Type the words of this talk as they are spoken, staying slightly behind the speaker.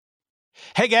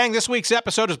Hey, gang, this week's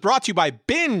episode is brought to you by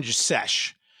Binge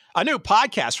Sesh, a new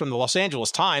podcast from the Los Angeles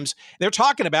Times. They're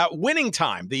talking about Winning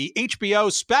Time, the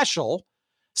HBO special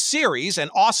series,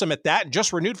 and awesome at that, and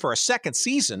just renewed for a second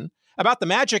season, about the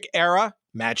Magic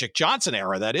Johnson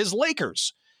era, that is,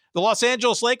 Lakers. The Los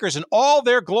Angeles Lakers in all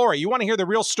their glory. You want to hear the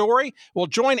real story? Well,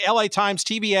 join LA Times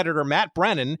TV editor Matt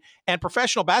Brennan and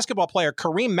professional basketball player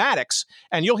Kareem Maddox,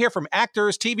 and you'll hear from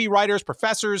actors, TV writers,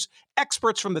 professors,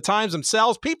 experts from the Times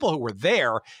themselves, people who were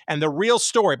there, and the real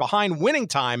story behind Winning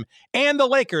Time and the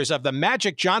Lakers of the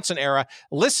Magic Johnson era.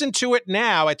 Listen to it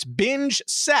now. It's Binge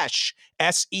Sesh,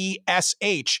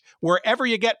 S-E-S-H, wherever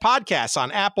you get podcasts,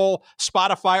 on Apple,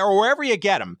 Spotify, or wherever you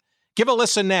get them. Give a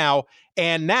listen now.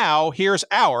 And now, here's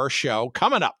our show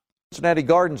coming up. Cincinnati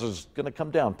Gardens is going to come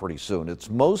down pretty soon. Its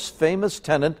most famous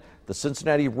tenant, the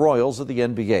Cincinnati Royals of the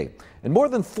NBA. And more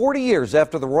than 40 years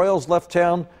after the Royals left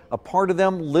town, a part of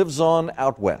them lives on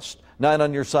out west. 9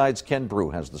 on your side's Ken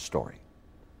Brew has the story.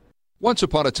 Once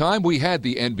upon a time, we had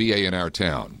the NBA in our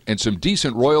town and some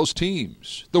decent Royals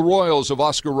teams. The Royals of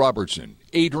Oscar Robertson,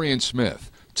 Adrian Smith,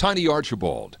 Tiny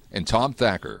Archibald, and Tom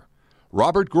Thacker.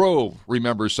 Robert Grove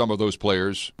remembers some of those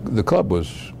players. The club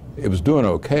was doing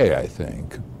okay, I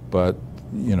think, but,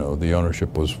 the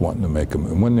ownership was wanting to make a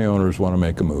move. When the owners want to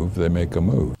make a move, they make a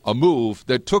move. A move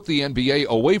that took the NBA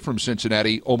away from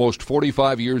Cincinnati almost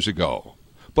 45 years ago.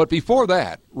 But before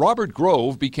that, Robert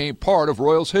Grove became part of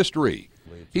Royals history.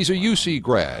 He's a UC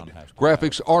grad,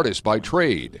 graphics artist by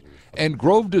trade, and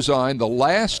Grove designed the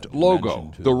last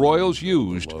logo the Royals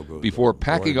used before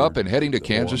packing up and heading to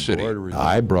Kansas City.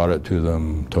 I brought it to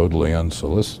them totally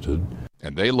unsolicited.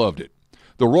 And they loved it.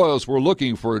 The Royals were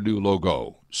looking for a new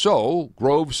logo, so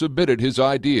Grove submitted his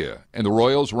idea, and the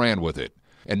Royals ran with it.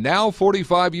 And now,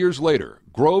 45 years later,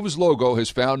 Grove's logo has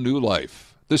found new life.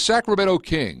 The Sacramento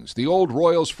Kings, the old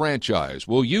Royals franchise,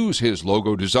 will use his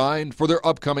logo design for their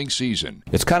upcoming season.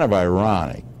 It's kind of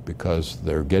ironic because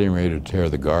they're getting ready to tear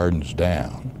the Gardens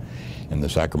down, and the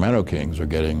Sacramento Kings are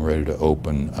getting ready to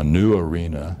open a new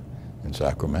arena in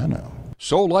Sacramento.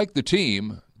 So like the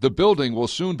team, the building will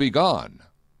soon be gone,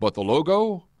 but the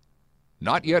logo,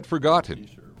 not yet forgotten.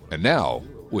 And now,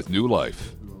 with new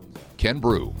life. Ken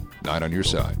Brew, 9 on your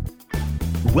side.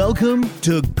 Welcome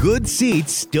to Good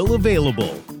Seats Still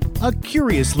Available, a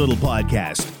curious little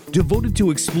podcast devoted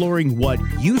to exploring what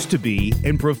used to be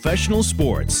in professional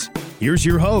sports. Here's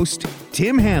your host,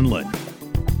 Tim Hanlon.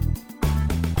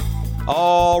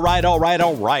 All right.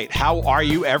 How are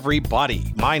you,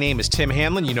 everybody? My name is Tim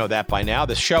Hanlon. You know that by now.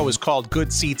 The show is called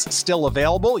Good Seats Still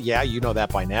Available. Yeah, you know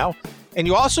that by now. And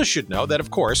you also should know that,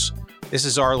 of course, this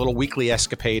is our little weekly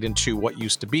escapade into what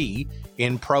used to be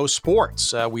in pro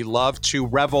sports. We love to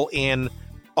revel in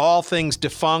all things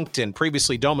defunct and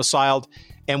previously domiciled.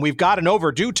 And we've got an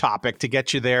overdue topic to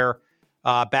get you there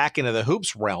back into the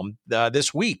hoops realm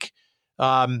this week.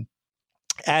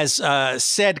 As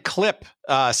said clip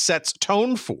sets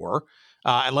tone for,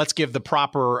 and let's give the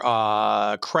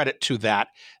proper credit to that.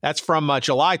 That's from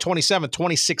July 27th,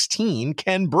 2016.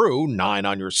 Ken Brew, 9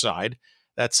 on your side.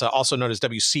 That's also known as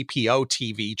WCPO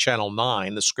TV, Channel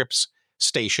 9, the Scripps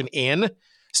station in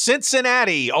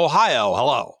Cincinnati, Ohio.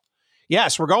 Hello.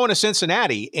 Yes, we're going to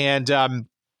Cincinnati. And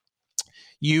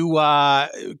you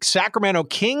Sacramento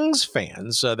Kings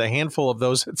fans, the handful of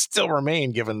those that still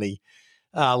remain, given the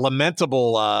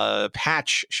lamentable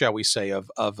patch, shall we say,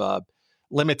 of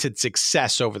limited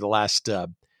success over the last,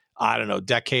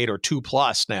 decade or two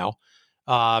plus now,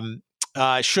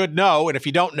 should know. And if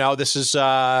you don't know, this is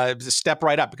step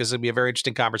right up, because it'll be a very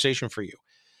interesting conversation for you.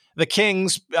 The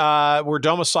Kings were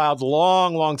domiciled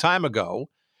long time ago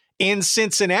in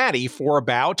Cincinnati for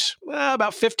about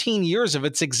 15 years of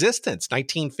its existence,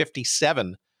 1957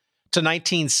 to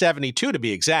 1972 to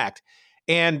be exact.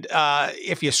 And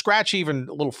if you scratch even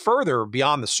a little further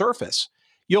beyond the surface,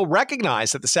 you'll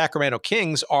recognize that the Sacramento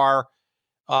Kings are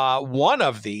one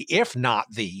of the, if not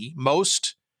the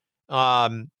most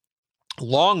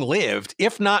long-lived,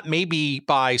 if not maybe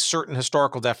by certain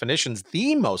historical definitions,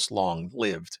 the most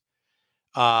long-lived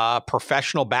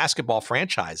professional basketball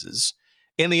franchises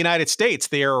in the United States.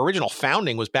 Their original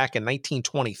founding was back in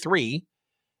 1923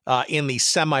 in the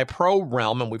semi-pro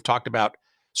realm, and we've talked about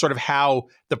sort of how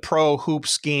the pro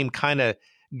hoops game kind of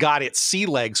got its sea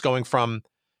legs, going from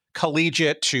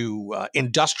collegiate to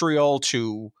industrial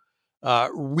to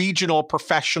regional,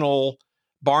 professional,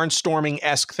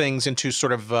 barnstorming-esque things into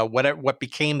sort of what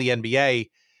became the NBA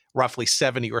roughly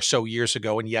 70 or so years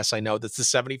ago. And yes, I know that's the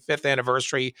 75th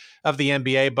anniversary of the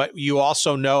NBA, but you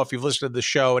also know, if you've listened to the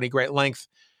show any great length,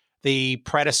 the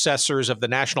predecessors of the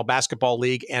National Basketball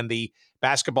League and the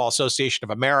Basketball Association of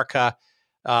America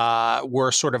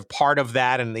were sort of part of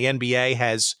that, and the NBA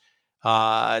has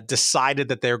decided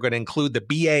that they're going to include the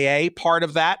BAA part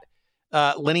of that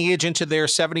lineage into their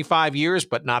 75 years,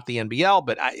 but not the NBL.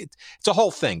 But it's a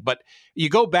whole thing. But you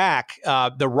go back,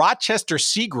 the Rochester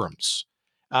Seagrams,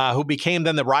 who became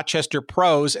then the Rochester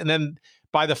Pros, and then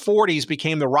by the 40s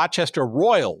became the Rochester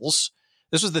Royals.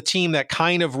 This was the team that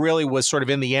kind of really was sort of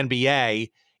in the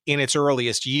NBA in its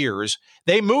earliest years.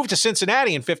 They moved to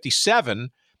Cincinnati in 57,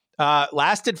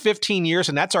 lasted 15 years,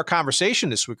 and that's our conversation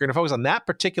this week. We're going to focus on that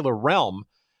particular realm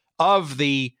of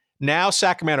the now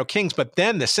Sacramento Kings, but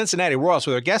then the Cincinnati Royals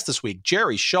with our guest this week,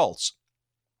 Jerry Schultz.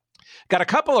 Got a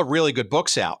couple of really good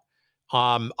books out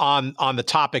on the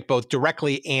topic, both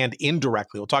directly and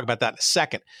indirectly. We'll talk about that in a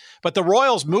second. But the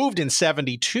Royals moved in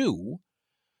 72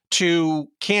 to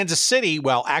Kansas City.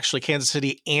 Well, actually, Kansas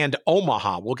City and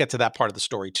Omaha. We'll get to that part of the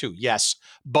story, too. Yes,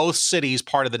 both cities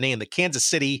part of the name, the Kansas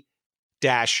City-Omaha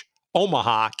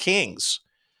Kings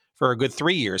for a good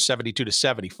 3 years, 72 to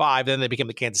 75. Then they became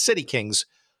the Kansas City Kings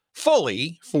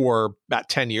fully for about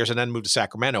 10 years and then moved to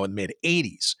Sacramento in the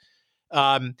mid-'80s.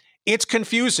 It's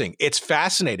confusing. It's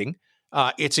fascinating.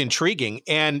 It's intriguing.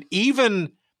 And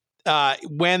even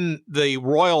when the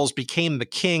Royals became the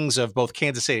Kings of both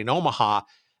Kansas City and Omaha,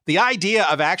 the idea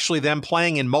of actually them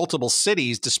playing in multiple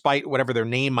cities, despite whatever their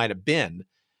name might have been,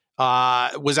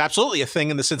 was absolutely a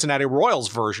thing in the Cincinnati Royals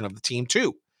version of the team,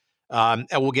 too. And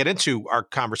we'll get into our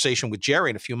conversation with Jerry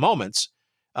in a few moments.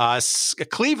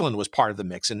 Cleveland was part of the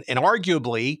mix, and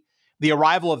arguably the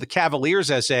arrival of the Cavaliers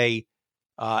as an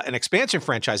expansion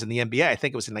franchise in the NBA, I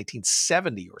think it was in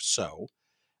 1970 or so,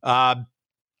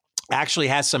 actually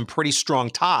has some pretty strong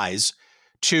ties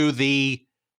to the,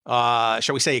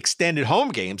 shall we say, extended home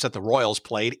games that the Royals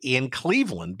played in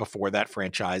Cleveland before that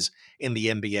franchise in the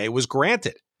NBA was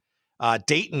granted.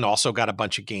 Dayton also got a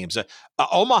bunch of games.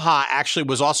 Omaha actually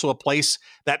was also a place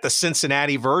that the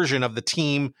Cincinnati version of the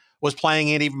team was playing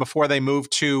in even before they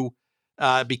moved to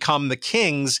become the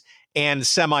Kings and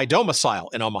semi-domicile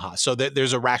in Omaha. So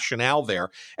there's a rationale there.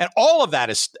 And all of that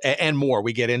is, and more,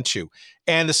 we get into.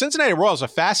 And the Cincinnati Royals, a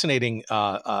fascinating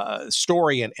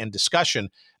story and discussion.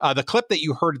 The clip that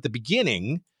you heard at the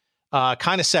beginning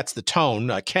kind of sets the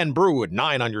tone. Ken Brew at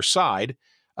 9 on your side,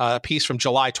 a piece from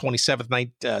July 27th,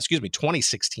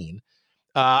 2016.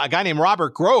 A guy named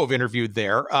Robert Grove interviewed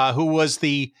there, who was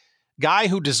the guy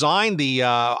who designed the,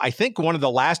 I think, one of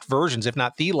the last versions, if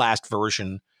not the last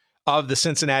version, of the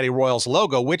Cincinnati Royals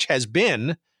logo, which has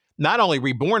been not only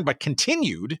reborn, but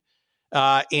continued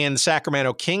in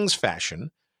Sacramento Kings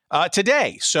fashion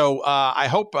today. So I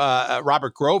hope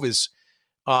Robert Grove is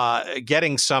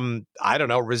getting some, I don't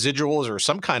know, residuals or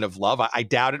some kind of love. I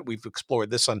doubt it. We've explored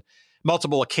this on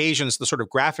multiple occasions. The sort of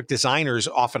graphic designers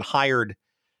often hired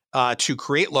to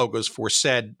create logos for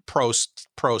said pro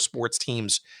sports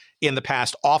teams in the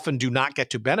past often do not get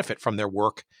to benefit from their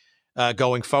work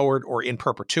going forward or in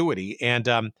perpetuity.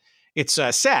 And it's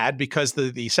sad because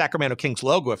the Sacramento Kings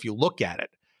logo, if you look at it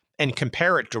and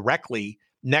compare it directly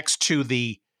next to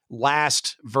the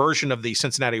last version of the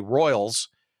Cincinnati Royals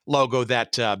logo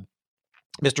that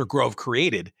Mr. Grove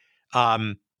created,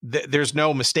 there's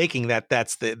no mistaking that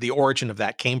that's the origin of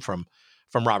that came from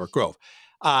Robert Grove.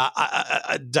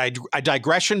 A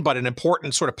digression, but an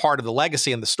important sort of part of the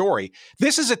legacy and the story.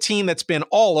 This is a team that's been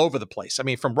all over the place. I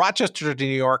mean, from Rochester to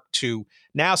New York to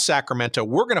now Sacramento,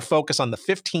 we're going to focus on the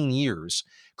 15 years.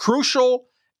 Crucial,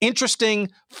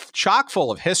 interesting, chock full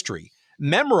of history,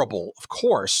 memorable, of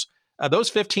course.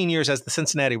 Those 15 years as the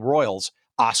Cincinnati Royals,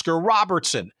 Oscar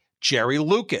Robertson, Jerry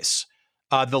Lucas,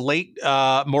 the late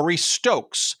Maurice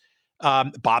Stokes,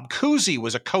 Bob Cousy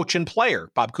was a coach and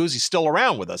player. Bob Cousy's still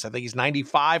around with us. I think he's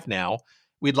 95 now.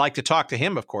 We'd like to talk to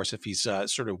him, of course, if he's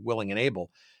sort of willing and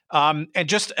able. And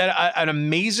just an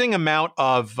amazing amount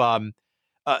of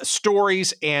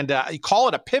stories, and you call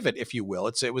it a pivot, if you will.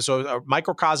 It was a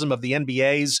microcosm of the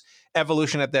NBA's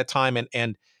evolution at that time,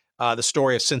 and the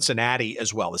story of Cincinnati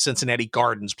as well. The Cincinnati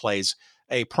Gardens plays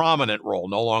a prominent role,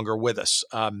 no longer with us,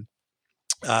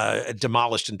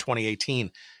 demolished in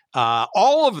 2018.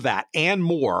 All of that and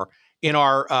more in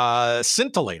our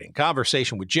scintillating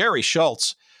conversation with Jerry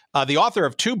Schultz, the author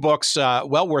of 2 books,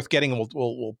 well worth getting.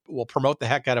 We'll promote the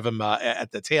heck out of him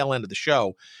at the tail end of the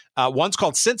show. One's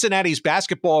called Cincinnati's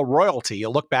Basketball Royalty, a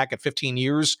look back at 15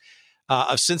 years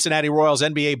of Cincinnati Royals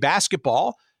NBA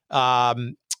basketball.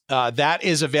 That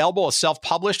is available as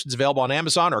self-published. It's available on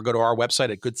Amazon, or go to our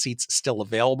website at Good Seats Still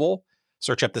Available.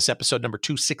 Search up this episode number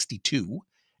 262.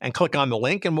 And click on the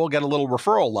link, and we'll get a little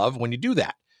referral love when you do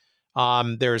that.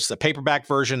 There's the paperback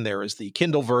version. There is the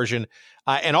Kindle version.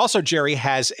 And also, Jerry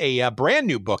has a brand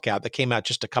new book out that came out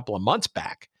just a couple of months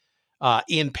back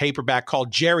in paperback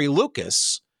called Jerry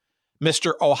Lucas,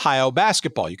 Mr. Ohio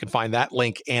Basketball. You can find that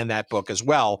link and that book as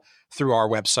well through our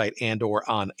website and or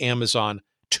on Amazon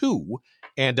too.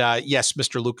 And yes,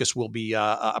 Mr. Lucas will be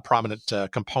a prominent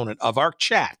component of our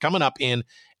chat coming up in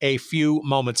a few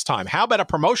moments' time. How about a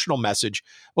promotional message?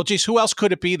 Well, geez, who else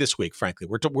could it be this week, frankly?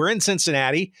 We're in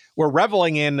Cincinnati. We're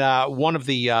reveling in one of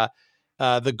the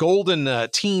golden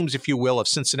teams, if you will, of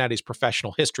Cincinnati's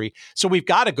professional history. So we've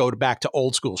got to go back to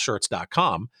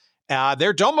oldschoolshirts.com.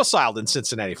 They're domiciled in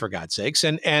Cincinnati, for God's sakes,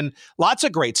 and lots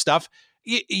of great stuff.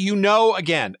 You know,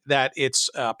 again, that it's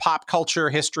pop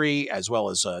culture history as well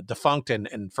as defunct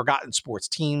and forgotten sports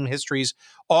team histories,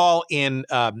 all in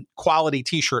quality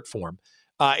T-shirt form.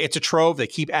 It's a trove. They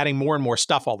keep adding more and more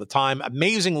stuff all the time.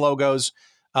 Amazing logos,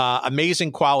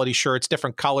 amazing quality shirts,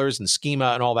 different colors and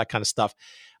schema and all that kind of stuff.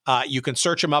 You can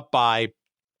search them up by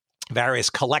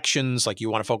various collections, like you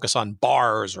want to focus on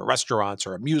bars or restaurants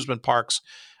or amusement parks.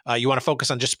 You want to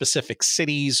focus on just specific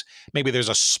cities. Maybe there's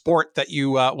a sport that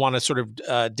you want to sort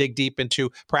of dig deep into,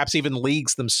 perhaps even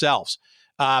leagues themselves.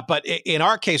 But in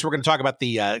our case, we're going to talk about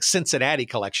the Cincinnati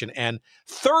collection and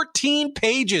 13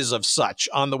 pages of such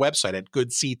on the website at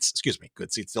Good Seats.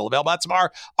 Good Seats still available. That's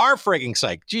our frigging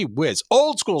site. Gee whiz.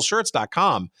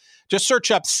 Oldschoolshirts.com. Just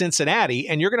search up Cincinnati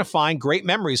and you're going to find great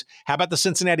memories. How about the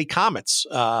Cincinnati Comets,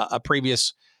 a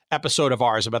previous episode of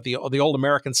ours about the Old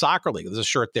American Soccer League? There's a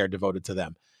shirt there devoted to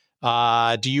them.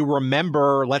 Do you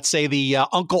remember, let's say, the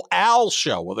Uncle Al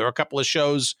show? Well, there are a couple of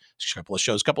shirts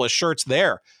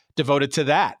there devoted to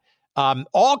that.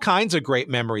 All kinds of great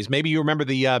memories. Maybe you remember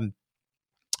the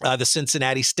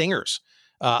Cincinnati Stingers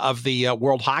of the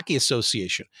World Hockey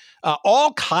Association.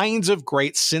 All kinds of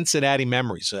great Cincinnati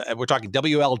memories. We're talking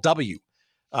WLW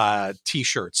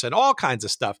T-shirts and all kinds of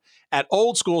stuff at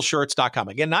oldschoolshirts.com.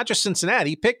 Again, not just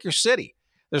Cincinnati, pick your city.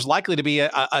 There's likely to be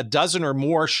a dozen or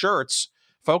more shirts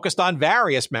focused on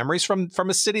various memories from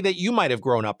a city that you might have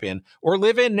grown up in or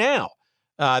live in now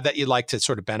that you'd like to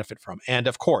sort of benefit from. And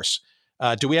of course,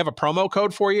 do we have a promo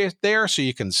code for you there so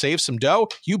you can save some dough?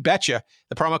 You betcha.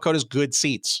 The promo code is Good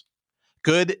Seats.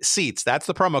 Good Seats. That's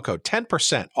the promo code.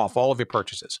 10% off all of your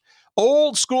purchases.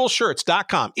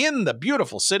 Oldschoolshirts.com in the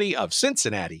beautiful city of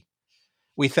Cincinnati.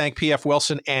 We thank P.F.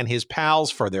 Wilson and his pals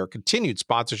for their continued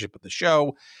sponsorship of the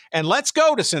show. And let's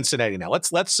go to Cincinnati now. Let's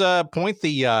point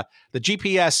the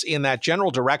GPS in that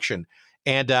general direction.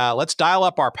 And let's dial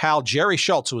up our pal Jerry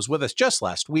Schultz, who was with us just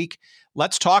last week.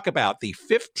 Let's talk about the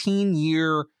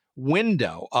 15-year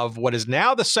window of what is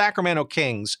now the Sacramento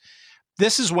Kings.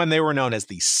 This is when they were known as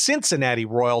the Cincinnati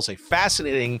Royals, a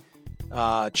fascinating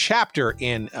chapter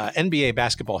in NBA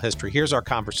basketball history. Here's our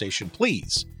conversation.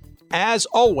 Please, as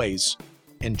always,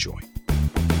 enjoy.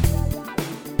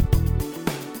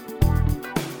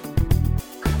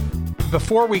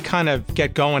 Before we kind of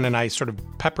get going and I sort of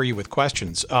pepper you with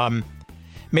questions,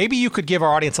 maybe you could give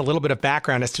our audience a little bit of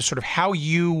background as to sort of how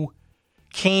you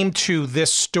came to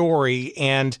this story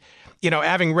and,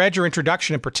 having read your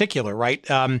introduction in particular, right?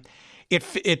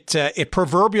 It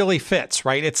proverbially fits,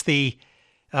 right? It's the,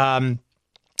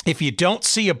 if you don't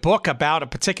see a book about a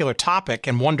particular topic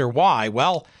and wonder why,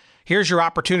 well, here's your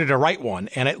opportunity to write one.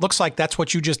 And it looks like that's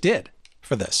what you just did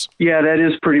for this. Yeah, that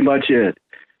is pretty much it.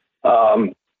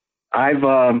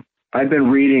 I've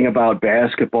been reading about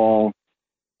basketball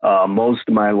most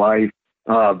of my life,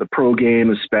 the pro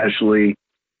game especially.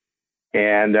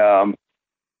 And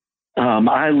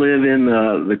I live in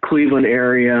the Cleveland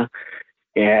area,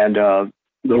 and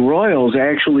the Royals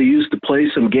actually used to play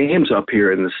some games up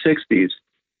here in the 60s.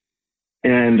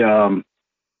 And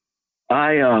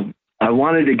I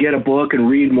wanted to get a book and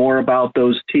read more about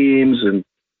those teams, and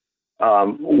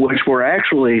which were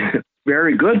actually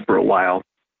very good for a while.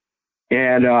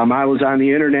 And I was on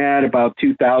the internet about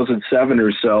 2007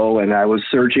 or so, and I was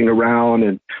searching around,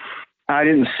 and I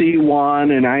didn't see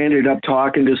one, and I ended up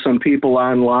talking to some people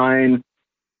online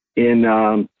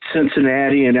in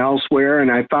Cincinnati and elsewhere,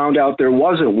 and I found out there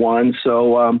wasn't one,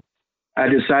 so I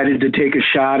decided to take a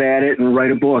shot at it and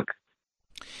write a book.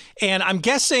 And I'm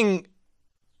guessing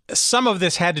some of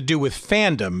this had to do with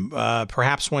fandom,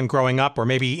 perhaps when growing up, or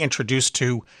maybe introduced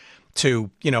to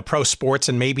pro sports,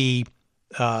 and maybe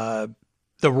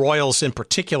the Royals in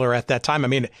particular at that time. I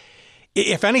mean,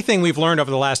 if anything, we've learned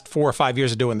over the last 4 or 5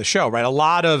 years of doing the show, right? A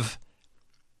lot of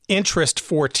interest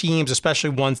for teams, especially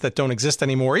ones that don't exist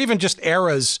anymore, even just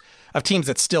eras of teams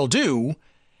that still do,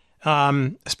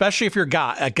 especially if you're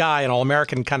a guy, an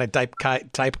All-American kind of type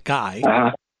guy.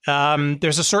 Uh-huh.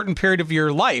 There's a certain period of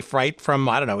your life, right, from,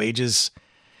 I don't know, ages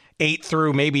 8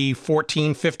 through maybe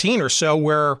 14, 15 or so,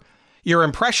 where you're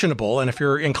impressionable. And if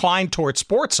you're inclined towards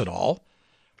sports at all,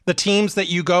 the teams that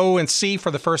you go and see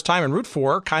for the first time and root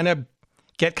for kind of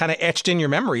get etched in your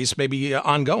memories, maybe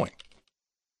ongoing.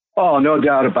 Oh, no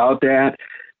doubt about that.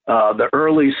 The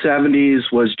early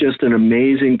 70s was just an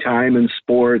amazing time in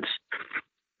sports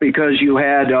because you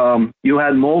had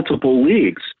multiple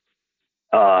leagues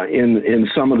in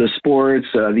some of the sports.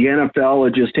 The NFL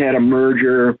had just had a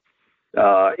merger.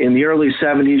 In the early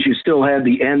 70s, you still had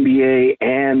the NBA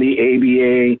and the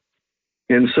ABA.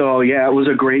 And so, yeah, it was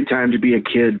a great time to be a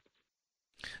kid.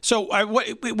 So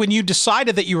when you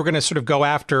decided that you were going to sort of go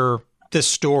after this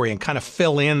story and kind of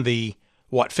fill in the,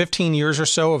 15 years or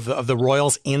so of the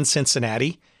Royals in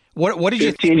Cincinnati, what did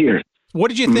you 15 years. What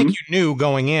did you think you knew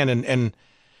going in, and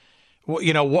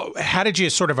how did you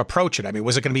sort of approach it? I mean,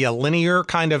 was it going to be a linear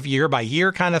kind of year by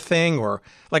year kind of thing, or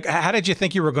like how did you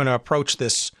think you were going to approach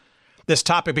this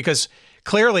topic? Because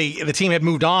clearly the team had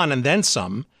moved on and then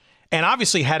some, and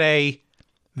obviously had a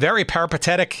very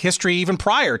peripatetic history even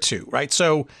prior to, right?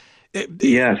 So in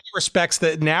many respects,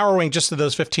 that narrowing just to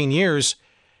those 15 years,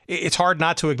 it's hard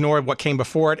not to ignore what came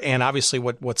before it and obviously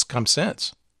what's come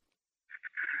since.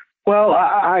 Well,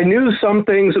 I knew some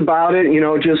things about it,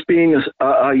 just being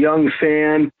a young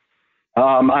fan.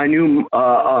 I knew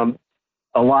a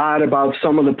lot about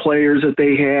some of the players that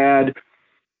they had,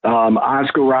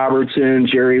 Oscar Robertson,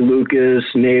 Jerry Lucas,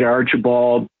 Nate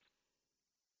Archibald.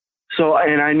 So,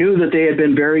 and I knew that they had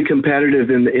been very competitive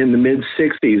in the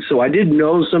mid-'60s. So I did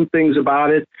know some things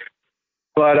about it,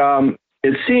 but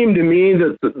it seemed to me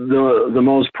that the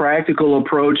most practical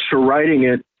approach to writing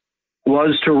it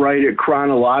was to write it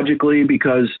chronologically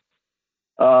because,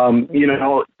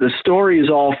 the stories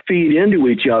all feed into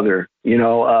each other.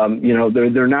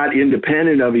 They're not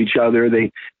independent of each other.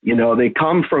 They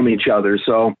come from each other.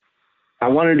 So I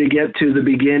wanted to get to the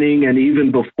beginning and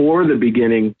even before the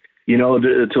beginning,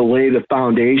 to lay the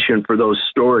foundation for those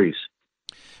stories.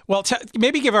 Well,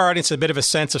 maybe give our audience a bit of a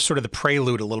sense of sort of the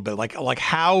prelude a little bit, like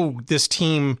how this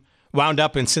team wound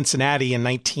up in Cincinnati in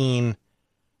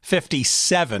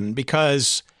 1957,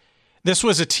 because this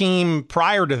was a team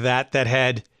prior to that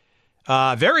had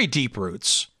very deep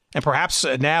roots, and perhaps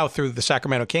now through the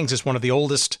Sacramento Kings is one of the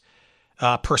oldest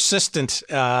persistent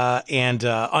and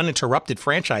uninterrupted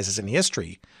franchises in the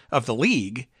history of the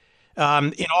league.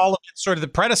 In all of its sort of the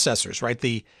predecessors, right?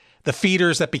 The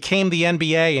feeders that became the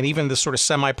NBA and even the sort of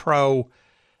semi-pro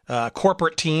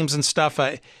corporate teams and stuff,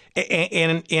 and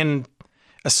in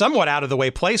a somewhat out of the way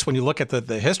place when you look at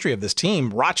the history of this team,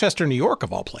 Rochester, New York,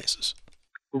 of all places.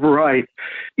 Right.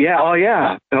 Yeah. Oh,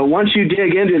 yeah. Once you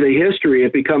dig into the history,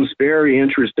 it becomes very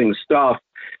interesting stuff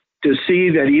to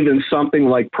see that even something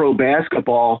like pro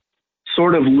basketball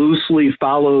sort of loosely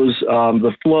follows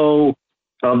the flow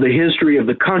of the history of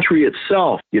the country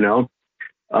itself.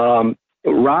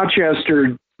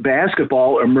 Rochester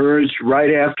basketball emerged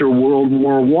right after World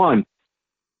War I,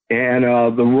 and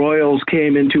the Royals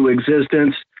came into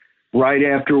existence right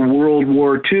after World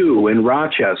War II in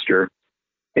Rochester.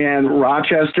 And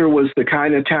Rochester was the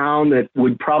kind of town that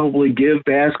would probably give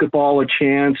basketball a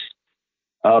chance.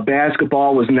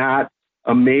 Basketball was not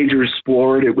a major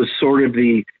sport. It was sort of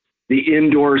the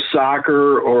indoor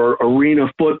soccer or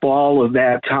arena football of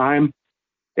that time.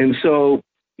 And so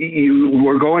you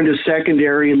were going to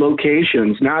secondary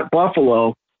locations, not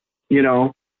Buffalo,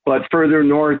 but further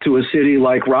north to a city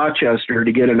like Rochester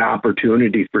to get an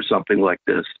opportunity for something like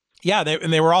this. Yeah,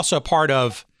 they were also part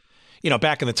of,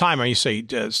 back in the time, you say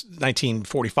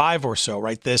 1945 or so,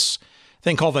 right? This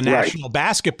thing called the National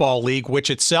Basketball League, which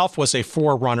itself was a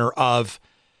forerunner of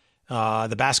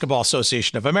the Basketball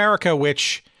Association of America,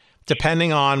 which,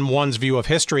 depending on one's view of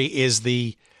history, is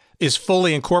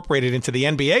fully incorporated into the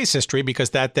NBA's history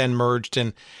because that then merged.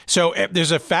 And so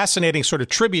there's a fascinating sort of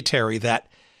tributary that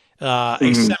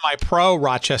a semi-pro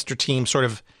Rochester team sort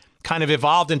of kind of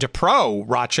evolved into pro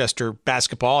Rochester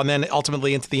basketball and then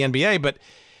ultimately into the NBA. But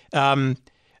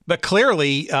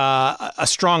clearly a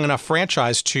strong enough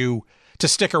franchise to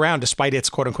stick around despite its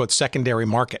quote unquote secondary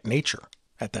market nature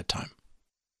at that time.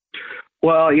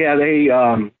 Well, yeah,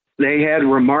 they had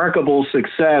remarkable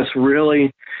success,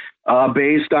 really,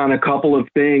 based on a couple of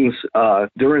things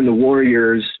during the war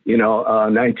years,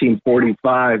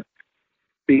 1945,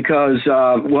 because,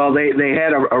 they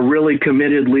had a really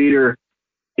committed leader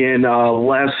in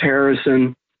Les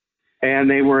Harrison, and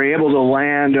they were able to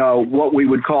land what we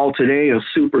would call today a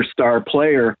superstar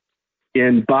player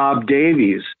in Bob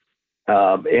Davies.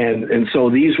 And so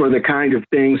these were the kind of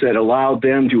things that allowed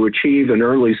them to achieve an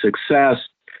early success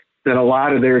that a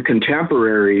lot of their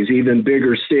contemporaries, even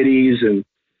bigger cities and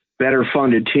better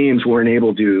funded teams, weren't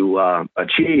able to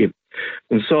achieve.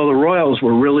 And so the Royals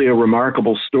were really a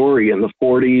remarkable story in the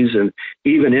 40s and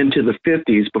even into the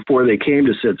 50s before they came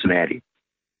to Cincinnati.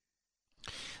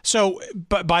 So,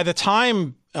 but by the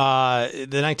time the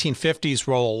 1950s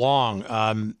roll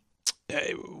along,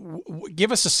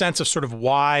 give us a sense of sort of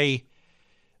why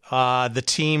the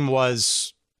team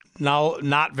was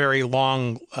not very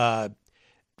long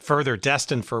further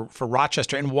destined for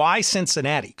Rochester, and why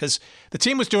Cincinnati? Because the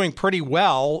team was doing pretty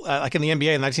well, like in the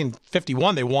NBA in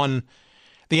 1951, they won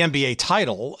the NBA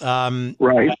title.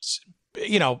 Right.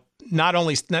 You know, not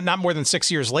more than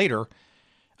 6 years later,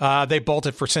 they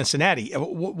bolted for Cincinnati.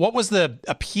 What was the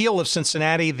appeal of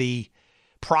Cincinnati? The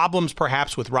problems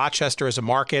perhaps with Rochester as a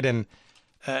market, and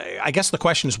I guess the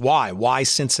question is why? Why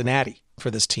Cincinnati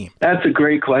for this team? That's a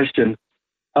great question.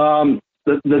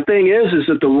 The thing is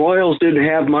that the Royals didn't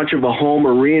have much of a home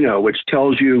arena, which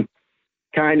tells you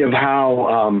kind of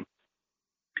how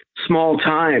small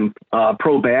time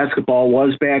pro basketball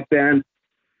was back then.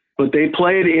 But they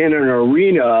played in an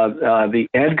arena, the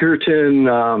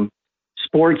Edgerton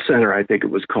Sports Center, I think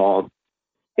it was called.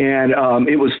 And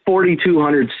it was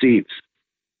 4,200 seats.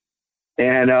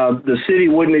 And the city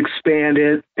wouldn't expand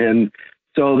it. And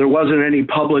so there wasn't any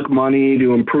public money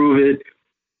to improve it.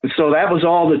 So that was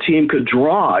all the team could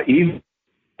draw. Even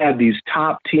had these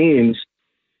top teams,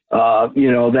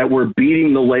 that were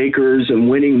beating the Lakers and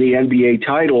winning the NBA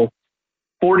title.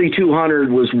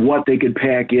 4,200 was what they could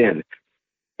pack in.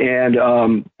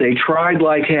 And they tried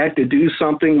like heck to do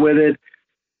something with it.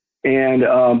 And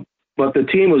but the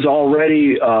team was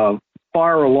already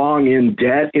far along in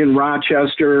debt in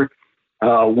Rochester,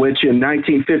 which in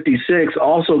 1956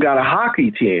 also got a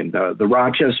hockey team, the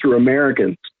Rochester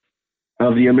Americans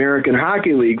of the American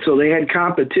Hockey League. So they had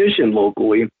competition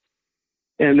locally.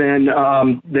 And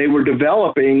then they were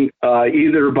developing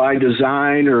either by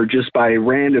design or just by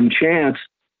random chance,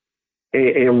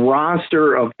 a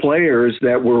roster of players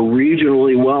that were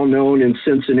regionally well known in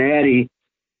Cincinnati.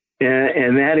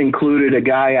 And that included a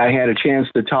guy I had a chance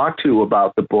to talk to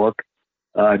about the book,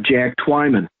 Jack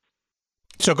Twyman.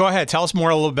 So go ahead. Tell us more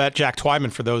a little about Jack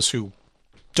Twyman for those who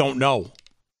don't know.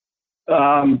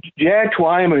 Jack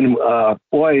Twyman,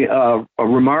 a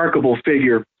remarkable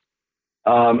figure.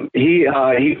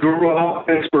 He grew up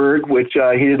in Pittsburgh, which he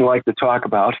didn't like to talk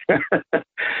about.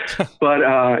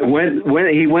 But when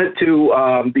he went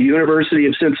to the University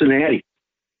of Cincinnati,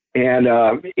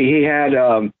 and he had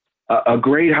a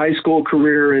great high school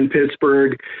career in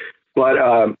Pittsburgh,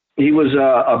 but he was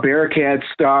a Bearcat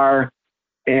star,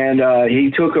 and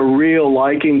he took a real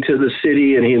liking to the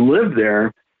city, and he lived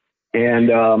there.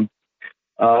 And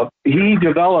he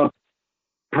developed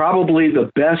probably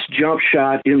the best jump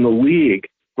shot in the league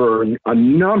for a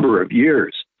number of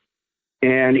years.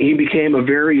 And he became a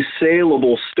very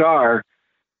saleable star.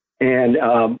 And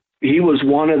he was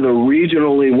one of the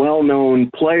regionally well-known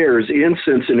players in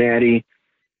Cincinnati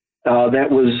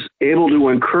that was able to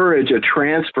encourage a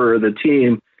transfer of the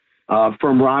team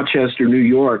from Rochester, New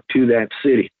York to that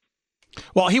city.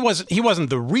 Well, he wasn't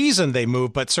the reason they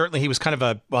moved, but certainly he was kind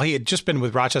of he had just been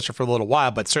with Rochester for a little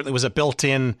while, but certainly was a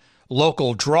built-in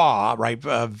local draw, right,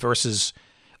 versus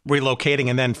relocating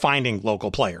and then finding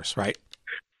local players, right?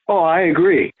 Oh, I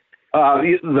agree.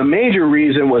 The major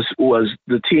reason was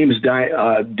the team's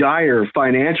dire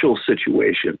financial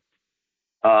situation.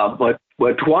 But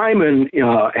Twyman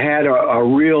had a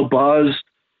real buzz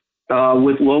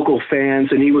with local fans,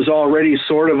 and he was already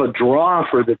sort of a draw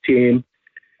for the team.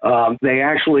 They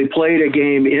actually played a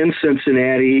game in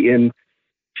Cincinnati in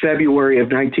February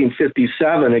of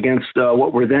 1957 against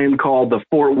what were then called the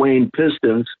Fort Wayne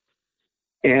Pistons.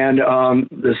 And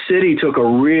the city took a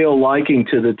real liking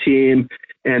to the team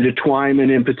and to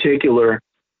Twyman in particular,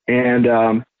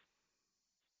 and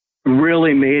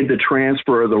really made the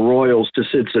transfer of the Royals to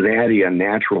Cincinnati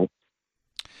unnatural.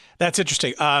 That's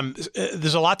interesting.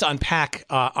 There's a lot to unpack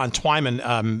on Twyman.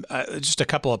 Just a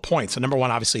couple of points. So number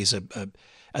one, obviously, he's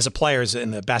as a player is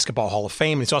in the Basketball Hall of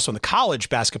Fame. He's also in the College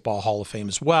Basketball Hall of Fame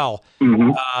as well.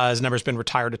 Mm-hmm. His number's been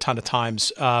retired a ton of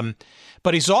times.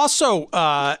 But he's also,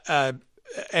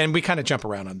 and we kind of jump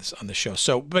around on this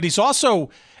show. But he's also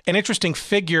an interesting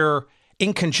figure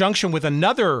in conjunction with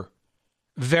another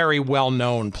very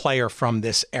well-known player from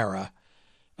this era.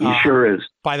 He sure is.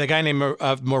 By the guy named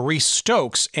Maurice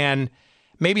Stokes, and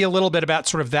maybe a little bit about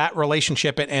sort of that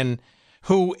relationship and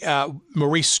who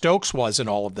Maurice Stokes was in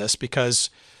all of this,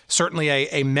 because certainly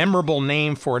a memorable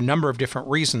name for a number of different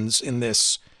reasons in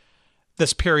this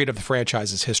period of the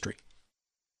franchise's history.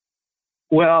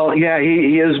 Well, yeah,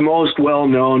 he is most well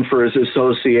known for his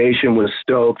association with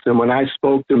Stokes. And when I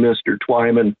spoke to Mr.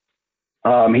 Twyman,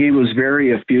 he was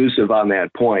very effusive on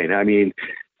that point. I mean,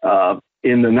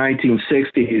 in the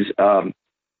 1960s,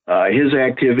 his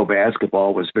activity in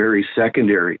basketball was very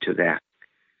secondary to that.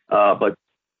 But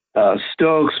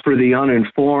Stokes, for the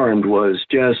uninformed, was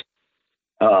just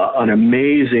an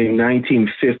amazing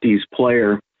 1950s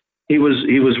player. He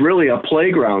was really a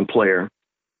playground player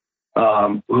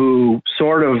who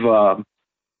sort of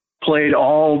played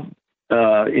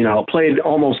played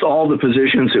almost all the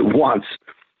positions at once.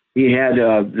 He had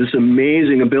this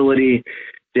amazing ability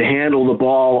to handle the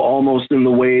ball almost in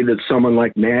the way that someone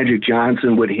like Magic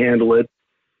Johnson would handle it.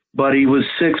 But he was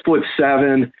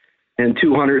 6'7" and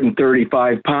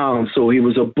 235 pounds, so he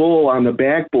was a bull on the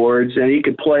backboards, and he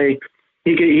could play.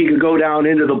 He could go down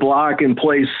into the block and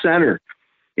play center,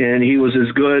 and he was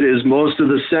as good as most of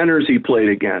the centers he played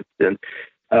against. And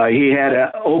he had an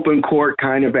open court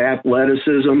kind of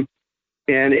athleticism.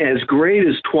 And as great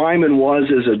as Twyman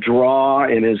was as a draw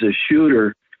and as a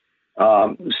shooter,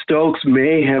 Stokes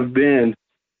may have been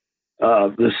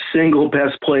the single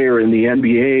best player in the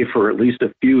NBA for at least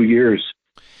a few years.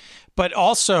 But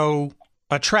also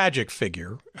a tragic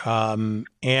figure, and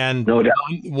no doubt.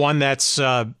 one that's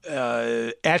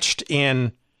etched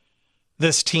in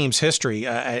this team's history.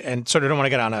 And sort of don't want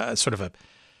to get on a sort of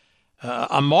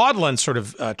a maudlin sort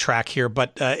of track here,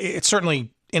 but it's certainly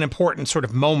an important sort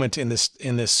of moment in this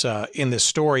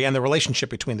story and the relationship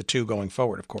between the two going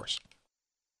forward, of course.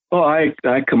 Well, I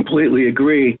completely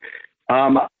agree.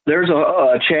 There's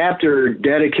a chapter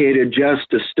dedicated just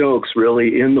to Stokes,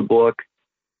 really, in the book.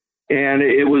 And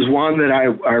it was one that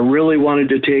I really wanted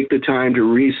to take the time to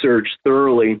research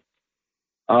thoroughly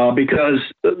because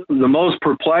the most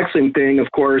perplexing thing,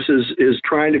 of course, is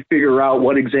trying to figure out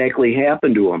what exactly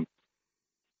happened to him.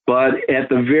 But at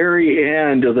the very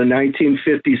end of the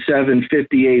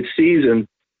 1957-58 season,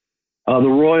 the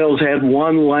Royals had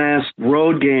one last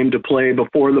road game to play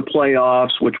before the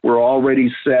playoffs, which were already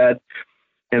set,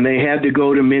 and they had to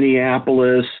go to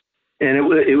Minneapolis, and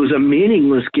it was a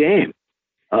meaningless game.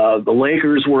 The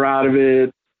Lakers were out of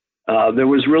it. There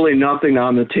was really nothing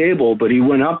on the table, but he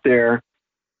went up there,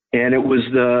 and it was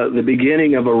the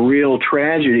beginning of a real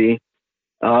tragedy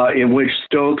in which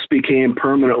Stokes became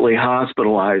permanently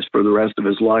hospitalized for the rest of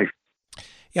his life.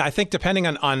 Yeah, I think depending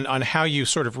on how you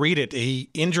sort of read it, he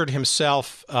injured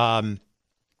himself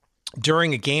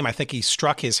during a game. I think he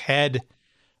struck his head.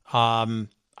 I don't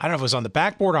know if it was on the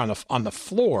backboard or on the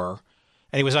floor,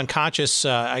 and he was unconscious.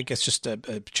 I guess just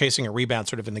chasing a rebound,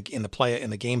 sort of in the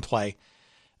gameplay.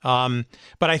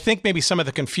 But I think maybe some of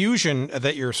the confusion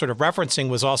that you're sort of referencing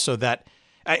was also that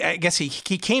I guess he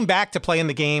came back to play in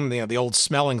the game. The old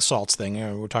smelling salts thing.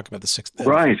 We're talking about the sixth,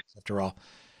 right? After all.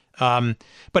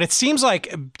 But it seems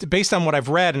like, based on what I've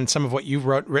read and some of what you've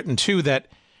written too, that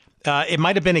it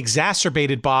might have been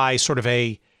exacerbated by sort of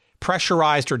a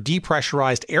pressurized or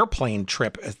depressurized airplane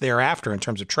trip thereafter in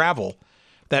terms of travel.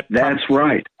 That's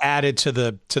right. Added to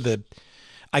the,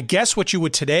 I guess what you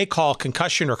would today call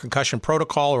concussion or concussion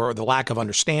protocol, or the lack of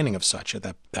understanding of such at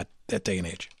that day and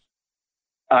age.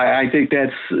 I think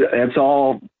that's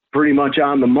all pretty much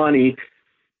on the money.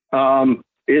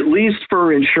 At least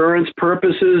for insurance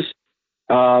purposes.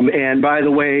 And by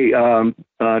the way,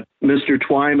 Mr.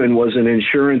 Twyman was an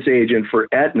insurance agent for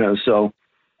Aetna. So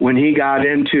when he got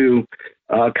into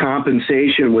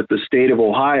compensation with the state of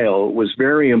Ohio, it was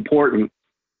very important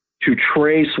to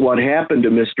trace what happened to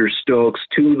Mr. Stokes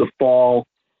to the fall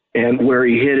and where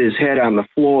he hit his head on the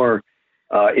floor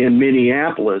in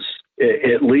Minneapolis,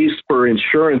 at least for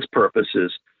insurance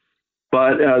purposes.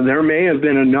 But there may have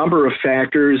been a number of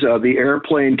factors. The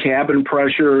airplane cabin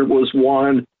pressure was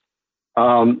one.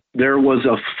 There was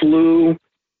a flu,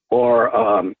 or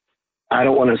I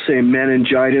don't want to say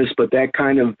meningitis, but that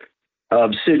kind of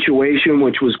situation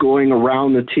which was going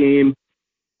around the team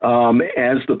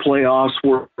as the playoffs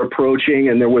were approaching,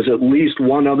 and there was at least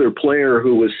one other player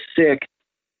who was sick.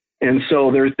 And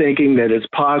so they're thinking that it's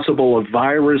possible a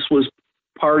virus was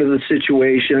part of the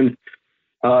situation,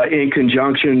 in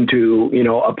conjunction to,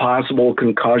 a possible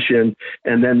concussion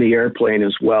and then the airplane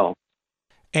as well.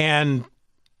 And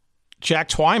Jack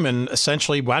Twyman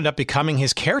essentially wound up becoming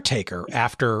his caretaker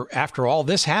after all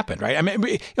this happened, right? I mean,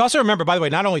 you also remember, by the way,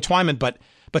 not only Twyman, but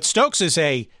Stokes is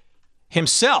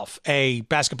himself a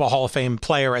Basketball Hall of Fame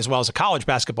player, as well as a College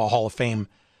Basketball Hall of Fame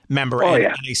member, and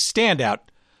a standout,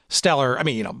 stellar,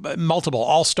 multiple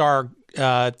all-star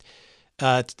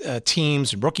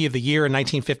teams, Rookie of the Year in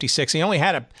 1956. He only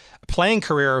had a playing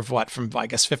career of from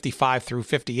 55 through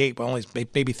 58, but only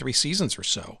maybe 3 seasons or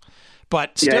so.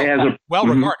 But still well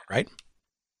regarded, right?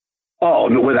 Oh,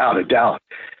 no, without a doubt.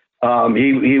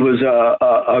 He was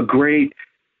a great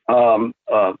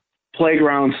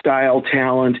playground style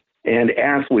talent and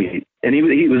athlete. and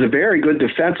he was a very good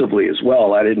defensively as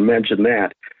well. I didn't mention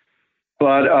that.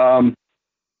 But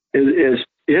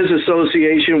his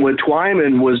association with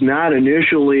Twyman was not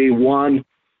initially one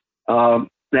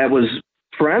that was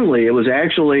friendly. It was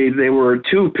actually, they were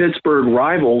two Pittsburgh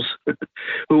rivals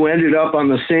who ended up on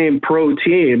the same pro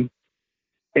team,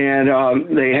 and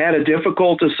they had a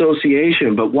difficult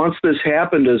association. But once this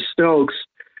happened to Stokes,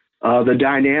 the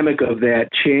dynamic of that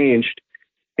changed.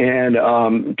 And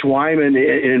Twyman,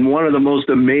 in one of the most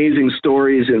amazing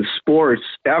stories in sports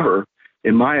ever,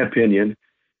 in my opinion,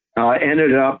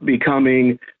 ended up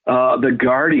becoming the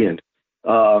guardian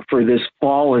for this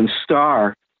fallen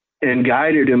star, and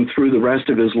guided him through the rest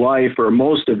of his life, or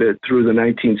most of it, through the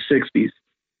 1960s.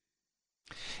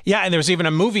 Yeah, and there was even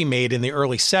a movie made in the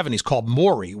early 70s called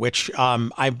Maury, which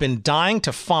I've been dying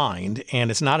to find,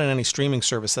 and it's not in any streaming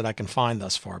service that I can find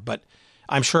thus far, but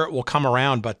I'm sure it will come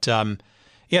around. But yeah,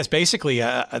 it's basically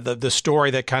the story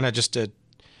that kind of just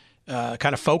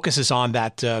kind of focuses on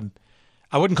that.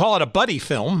 I wouldn't call it a buddy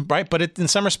film, right? But in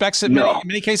some respects, in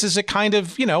many cases, it kind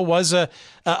of, was a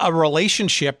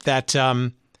relationship that,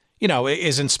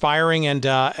 is inspiring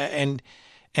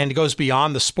and goes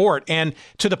beyond the sport, and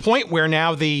to the point where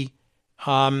now the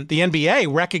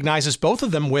NBA recognizes both of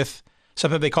them with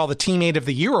something they call the Teammate of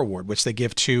the Year award, which they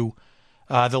give to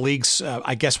the league's,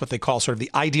 I guess, what they call sort of the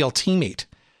ideal teammate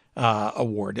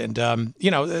award, and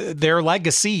their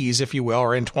legacies, if you will,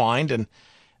 are entwined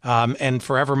and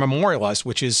forever memorialized,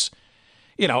 which is,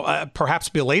 perhaps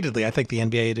belatedly. I think the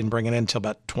NBA didn't bring it in until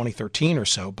about 2013 or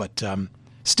so, but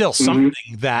still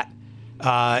something that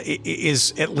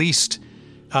is at least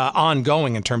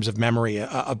ongoing in terms of memory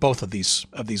of both of these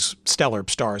stellar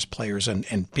stars, players,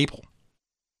 and people.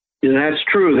 Yeah, that's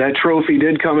true. That trophy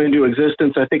did come into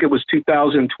existence. I think it was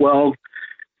 2012,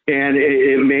 and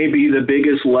it may be the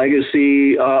biggest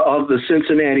legacy of the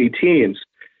Cincinnati teams.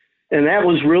 And that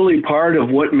was really part of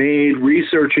what made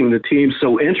researching the team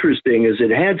so interesting, is it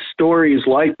had stories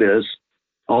like this,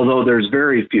 although there's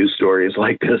very few stories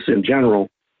like this in general,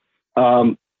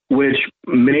 which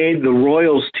made the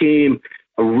Royals team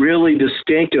really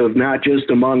distinctive, not just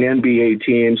among NBA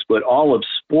teams, but all of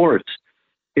sports,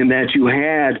 in that you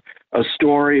had a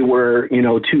story where,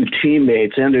 two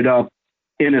teammates ended up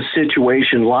in a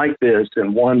situation like this,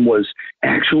 and one was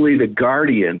actually the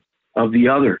guardian of the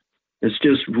other. It's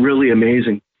just really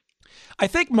amazing. I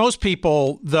think most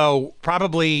people, though,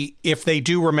 probably, if they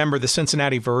do remember the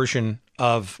Cincinnati version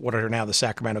of what are now the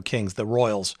Sacramento Kings, the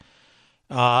Royals,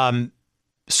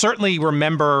 certainly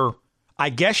remember, I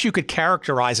guess you could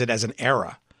characterize it as an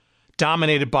era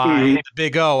dominated by the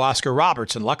Big O, Oscar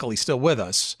Robertson, luckily still with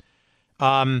us.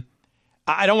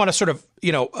 I don't want to sort of,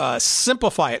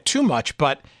 simplify it too much,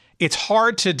 but it's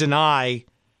hard to deny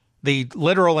the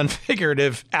literal and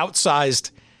figurative outsized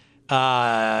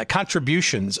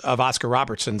contributions of Oscar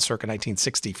Robertson circa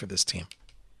 1960 for this team.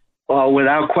 Well,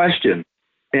 without question.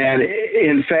 And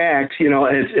in fact,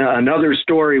 it's another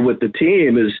story with the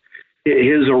team is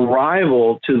his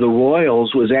arrival to the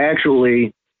Royals was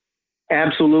actually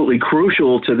absolutely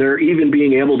crucial to their even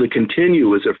being able to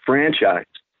continue as a franchise.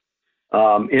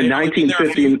 In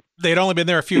 1950, they'd only been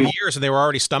there a few years, and they were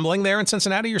already stumbling there in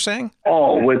Cincinnati, you're saying?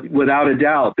 Oh, without a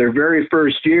doubt. Their very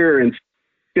first year in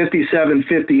 57,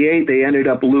 58, they ended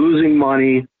up losing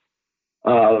money.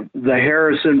 The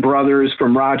Harrison brothers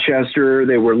from Rochester,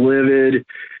 they were livid.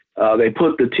 They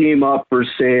put the team up for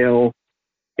sale.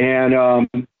 And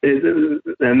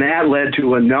that led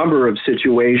to a number of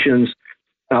situations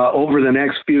over the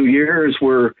next few years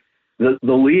where the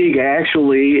league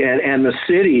actually and the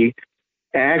city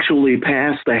actually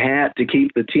passed the hat to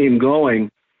keep the team going.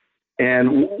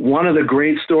 And one of the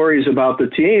great stories about the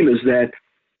team is that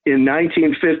in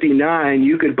 1959,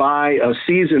 you could buy a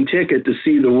season ticket to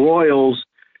see the Royals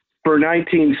for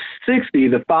 1960,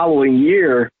 the following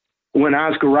year, when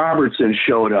Oscar Robertson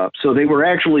showed up. So they were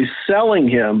actually selling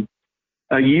him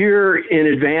a year in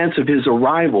advance of his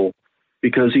arrival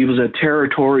because he was a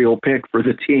territorial pick for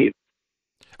the team.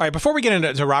 All right, before we get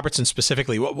into Robertson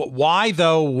specifically, why,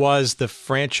 though, was the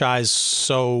franchise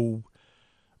so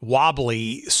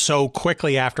wobbly so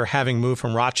quickly after having moved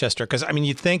from Rochester? Because,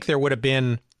 you'd think there would have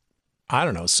been,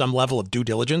 some level of due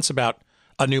diligence about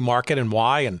a new market and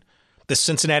why, and the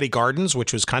Cincinnati Gardens,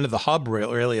 which was kind of the hub,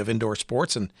 really, of indoor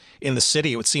sports, and in the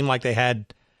city, it would seem like they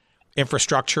had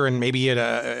infrastructure and maybe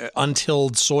an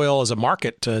untilled soil as a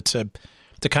market to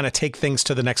kind of take things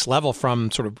to the next level from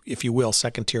sort of, if you will,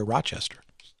 second-tier Rochester.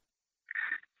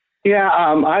 Yeah,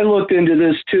 I looked into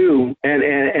this too,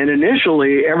 and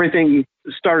initially everything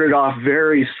started off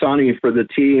very sunny for the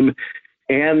team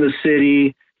and the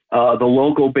city. The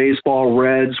local baseball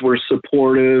Reds were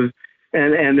supportive.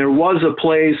 and there was a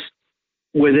place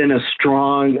within a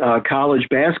strong college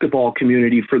basketball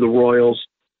community for the Royals.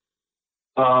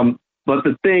 But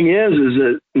the thing is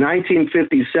that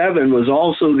 1957 was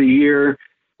also the year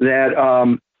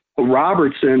that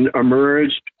Robertson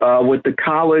emerged with the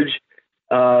college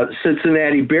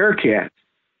Cincinnati Bearcats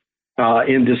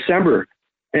in December.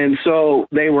 And so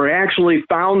they were actually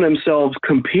found themselves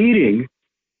competing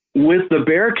with the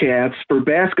Bearcats for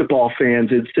basketball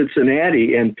fans in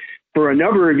Cincinnati. And for a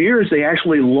number of years, they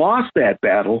actually lost that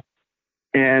battle.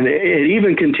 And it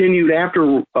even continued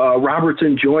after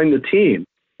Robertson joined the team.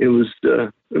 It was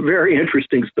very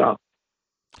interesting stuff.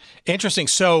 Interesting.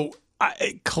 So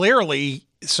clearly,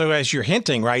 so as you're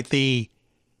hinting, right,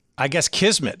 I guess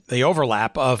kismet, the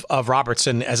overlap of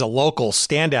Robertson as a local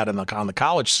standout on the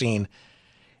college scene,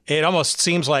 it almost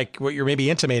seems like what you're maybe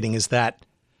intimating is that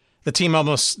the team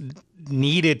almost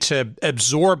needed to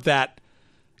absorb that,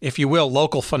 if you will,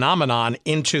 local phenomenon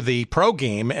into the pro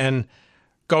game and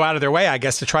go out of their way, I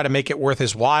guess, to try to make it worth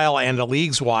his while and the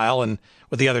league's while and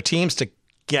with the other teams to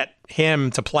get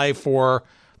him to play for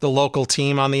the local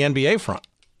team on the NBA front.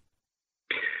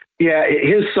 Yeah,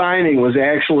 his signing was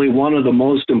actually one of the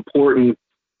most important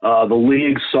the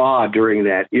league saw during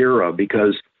that era,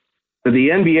 because the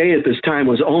NBA at this time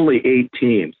was only 8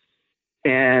 teams,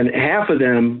 and half of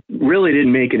them really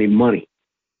didn't make any money.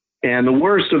 And the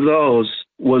worst of those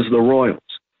was the Royals,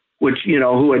 which,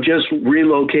 who had just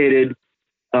relocated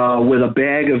with a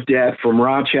bag of debt from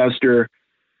Rochester.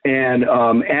 And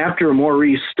after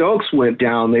Maurice Stokes went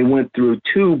down, they went through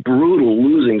 2 brutal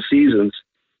losing seasons.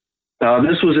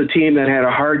 This was a team that had a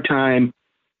hard time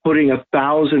putting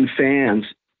 1,000 fans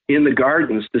in the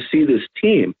Gardens to see this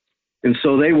team. And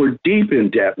so they were deep in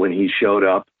debt when he showed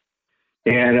up.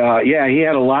 And, he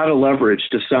had a lot of leverage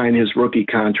to sign his rookie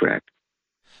contract.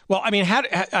 Well, I mean,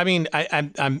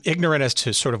 I'm ignorant as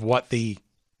to sort of what the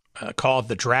called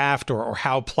the draft or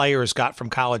how players got from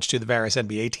college to the various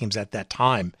NBA teams at that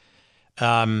time.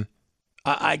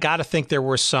 I got to think there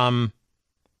were some,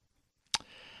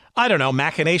 I don't know,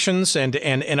 machinations and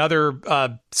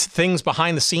other things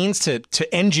behind the scenes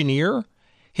to engineer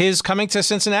his coming to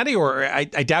Cincinnati, or I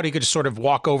doubt he could just sort of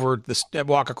walk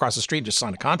across the street and just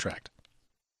sign a contract.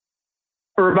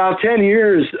 For about 10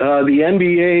 years, the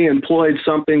NBA employed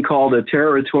something called a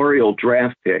territorial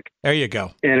draft pick. There you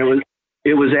go. And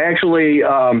it was actually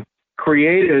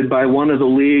created by one of the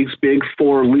league's big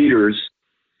 4 leaders,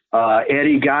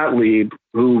 Eddie Gottlieb,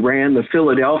 who ran the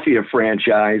Philadelphia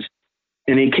franchise.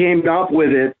 And he came up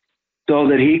with it so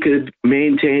that he could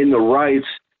maintain the rights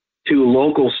to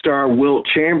local star Wilt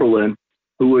Chamberlain,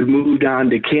 who had moved on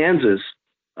to Kansas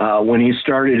when he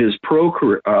started his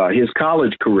his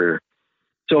college career.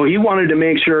 So he wanted to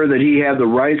make sure that he had the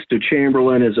rights to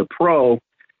Chamberlain as a pro,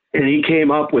 and he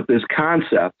came up with this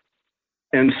concept.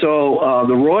 And so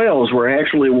the Royals were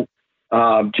actually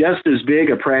just as big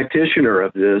a practitioner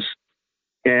of this,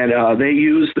 and they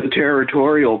used the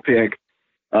territorial pick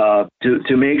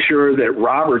to make sure that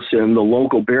Robertson, the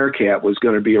local Bearcat, was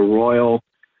going to be a Royal.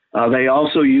 They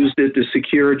also used it to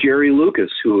secure Jerry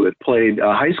Lucas, who had played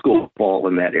high school ball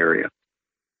in that area.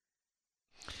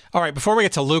 All right, before we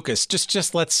get to Lucas,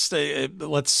 just let's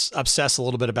obsess a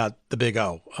little bit about the Big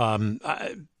O.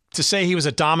 To say he was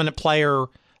a dominant player,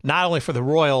 not only for the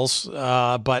Royals,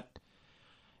 but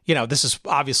this is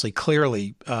obviously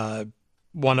clearly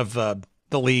one of the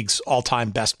league's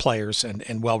all-time best players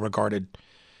and well-regarded,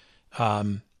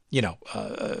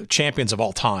 champions of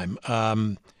all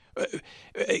time.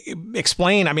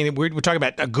 Explain. I mean, we're talking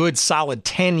about a good solid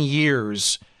 10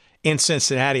 years in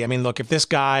Cincinnati. I mean, look, if this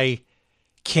guy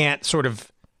can't sort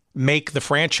of make the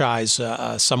franchise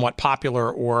somewhat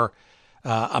popular or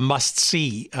a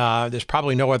must-see, there's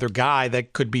probably no other guy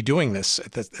that could be doing this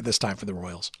at this time for the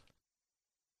Royals.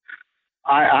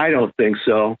 I don't think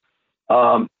so.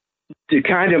 To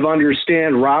kind of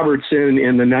understand Robertson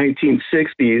in the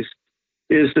 1960s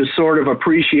is to sort of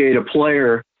appreciate a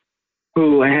player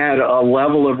who had a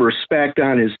level of respect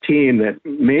on his team that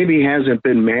maybe hasn't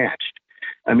been matched.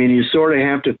 I mean, you sort of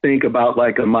have to think about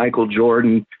like a Michael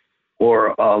Jordan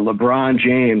or LeBron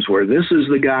James, where this is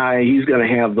the guy, he's going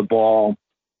to have the ball,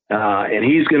 and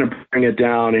he's going to bring it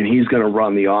down, and he's going to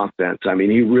run the offense. I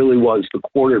mean, he really was the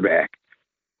quarterback.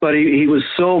 But he was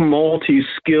so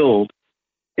multi-skilled,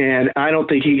 and I don't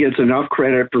think he gets enough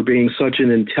credit for being such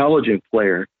an intelligent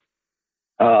player,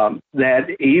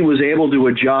 that he was able to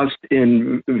adjust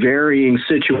in varying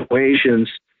situations.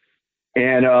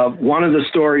 And one of the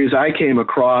stories I came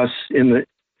across in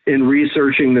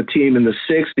researching the team in the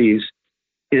 60s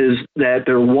is that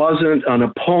there wasn't an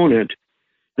opponent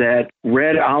that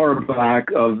Red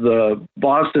Auerbach of the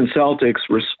Boston Celtics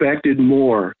respected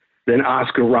more than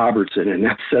Oscar Robertson, and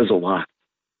that says a lot.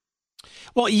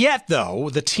 Well, yet, though,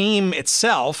 the team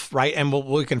itself, right, and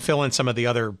we can fill in some of the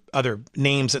other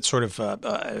names that sort of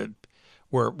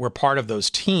were part of those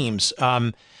teams.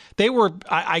 They were,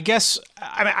 I guess,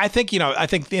 I think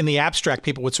in the abstract,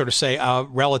 people would sort of say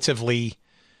relatively,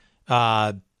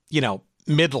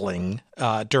 middling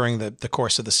during the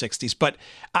course of the 60s. But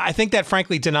I think that,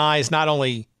 frankly, denies not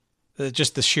only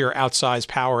just the sheer outsized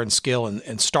power and skill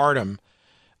and stardom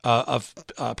of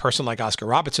a person like Oscar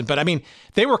Robertson. But I mean,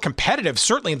 they were competitive,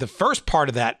 certainly in the first part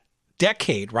of that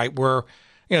decade, right, where,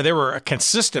 they were a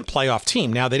consistent playoff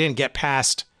team. Now, they didn't get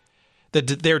past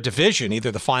their division,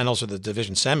 either the finals or the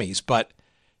division semis, but,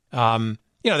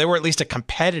 they were at least a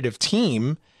competitive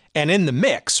team and in the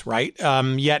mix, right,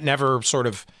 yet never sort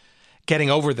of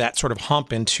getting over that sort of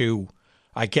hump into,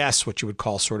 I guess, what you would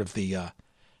call sort of the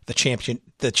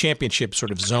championship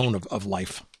sort of zone of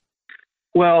life.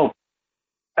 Well,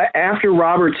 after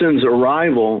Robertson's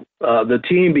arrival, the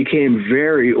team became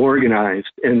very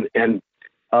organized, and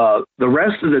the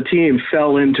rest of the team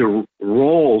fell into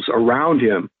roles around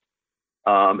him,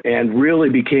 and really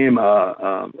became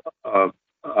a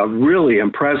really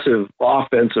impressive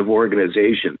offensive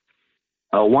organization.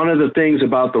 One of the things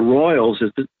about the Royals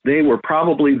is that they were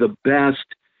probably the best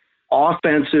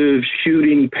offensive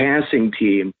shooting passing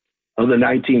team of the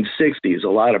 1960s. A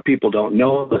lot of people don't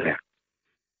know that.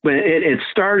 But it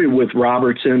started with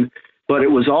Robertson, but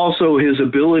it was also his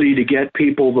ability to get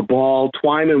people the ball.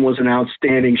 Twyman was an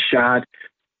outstanding shot.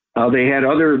 They had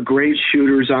other great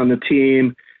shooters on the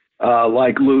team,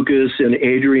 like Lucas and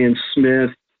Adrian Smith.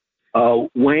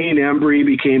 Wayne Embry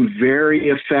became very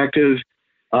effective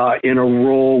in a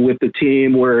role with the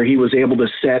team where he was able to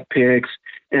set picks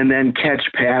and then catch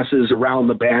passes around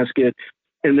the basket.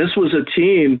 And this was a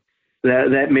team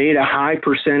that made a high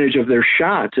percentage of their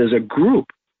shots as a group.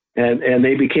 And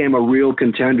they became a real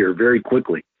contender very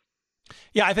quickly.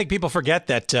 Yeah, I think people forget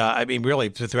that, really,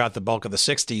 throughout the bulk of the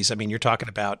 60s, you're talking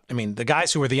about, the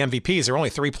guys who were the MVPs, there were only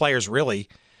three players really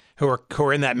who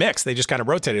are in that mix. They just kind of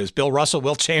rotated. It was Bill Russell,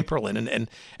 Wilt Chamberlain,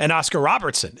 and Oscar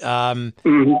Robertson.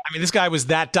 This guy was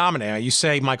that dominant. You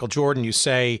say Michael Jordan, you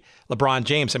say LeBron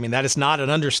James. that is not an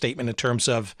understatement in terms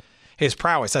of his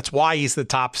prowess. That's why he's the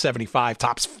top 75,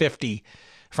 top 50,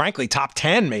 frankly, top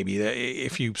 10 maybe,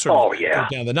 if you sort of go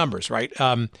down the numbers, right?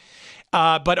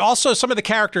 But also some of the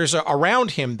characters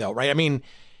around him, though, right?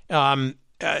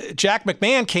 Jack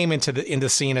McMahon came into the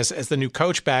scene as the new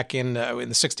coach back in the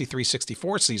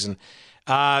 63-64 season.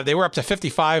 They were up to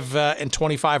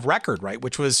 55-25 record, right?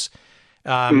 Which was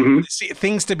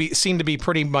things seem to be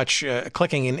pretty much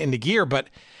clicking into gear. But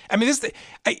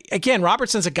again,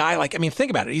 Robertson's a guy like, think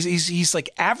about it. He's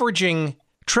like averaging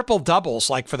triple doubles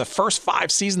like for the first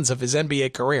 5 seasons of his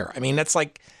NBA career. That's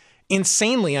like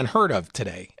insanely unheard of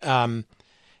today.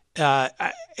 But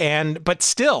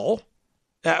still,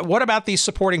 what about these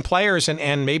supporting players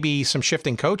and maybe some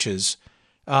shifting coaches?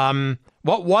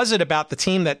 What was it about the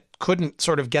team that couldn't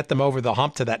sort of get them over the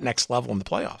hump to that next level in the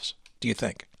playoffs, do you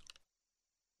think?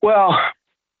 Well,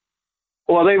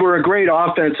 they were a great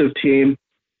offensive team.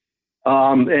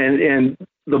 And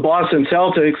the Boston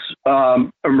Celtics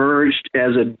emerged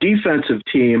as a defensive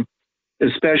team,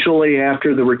 especially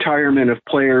after the retirement of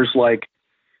players like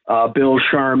Bill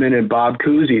Sharman and Bob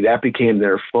Cousy. That became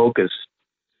their focus.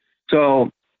 So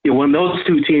when those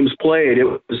two teams played, it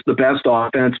was the best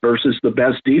offense versus the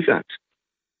best defense.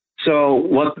 So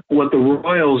what the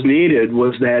Royals needed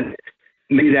was that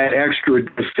extra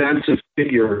defensive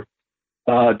figure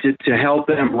to help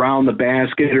them around the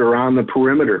basket or on the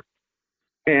perimeter.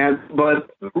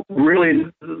 But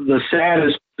really, the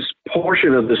saddest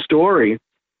portion of the story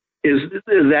is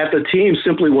that the team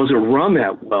simply wasn't run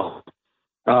that well.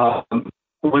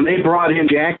 When they brought in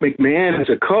Jack McMahon as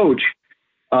a coach,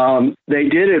 they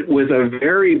did it with a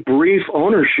very brief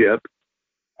ownership,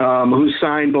 who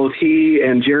signed both he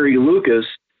and Jerry Lucas,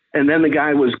 and then the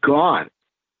guy was gone.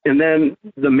 And then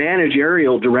the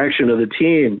managerial direction of the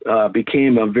team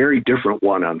became a very different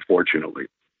one, unfortunately.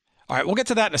 All right, we'll get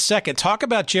to that in a second. Talk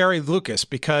about Jerry Lucas,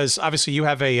 because obviously you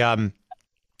have a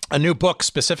new book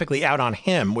specifically out on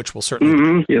him, which will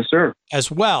certainly yes, sir,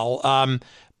 as well.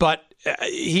 But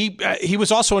he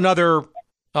was also another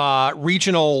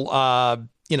regional,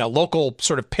 local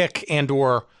sort of pick and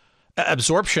or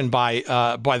absorption by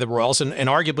the Royals, and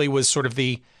arguably was sort of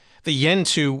the yin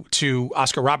to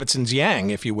Oscar Robertson's yang,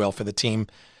 if you will, for the team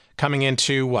coming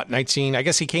into I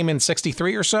guess he came in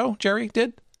 63 or so. Jerry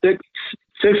did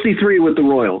 63 with the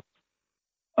Royals.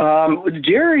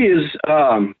 Jerry is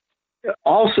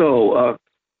also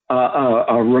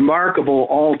a remarkable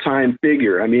all-time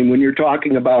figure. I mean, when you're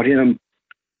talking about him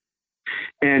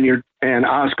and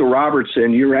Oscar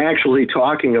Robertson, you're actually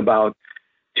talking about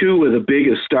two of the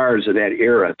biggest stars of that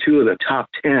era, two of the top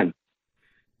 10.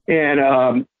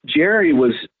 And Jerry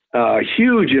was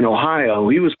huge in Ohio.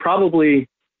 He was probably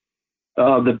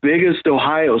the biggest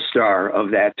Ohio star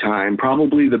of that time,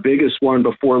 probably the biggest one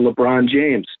before LeBron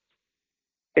James.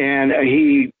 And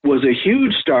he was a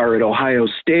huge star at Ohio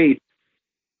State,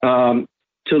 to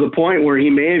the point where he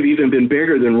may have even been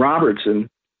bigger than Robertson,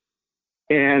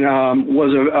 and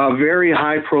was a very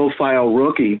high-profile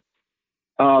rookie.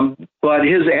 But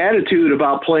his attitude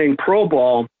about playing pro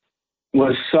ball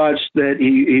was such that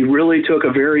he really took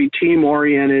a very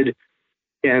team-oriented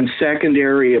and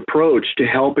secondary approach to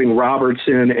helping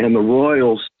Robertson and the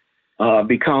Royals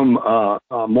become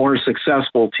a more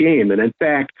successful team. And in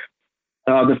fact,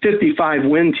 the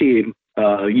 55-win team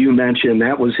you mentioned,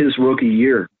 that was his rookie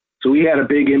year. So he had a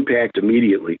big impact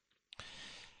immediately.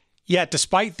 Yeah,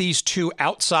 despite these two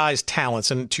outsized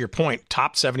talents, and to your point,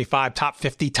 top 75, top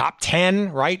 50, top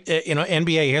 10, right, in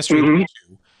NBA history,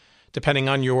 mm-hmm. depending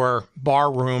on your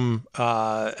bar room,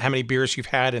 how many beers you've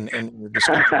had, and your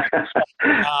discussion.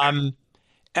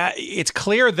 It's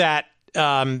clear that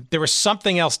there was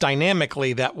something else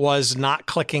dynamically that was not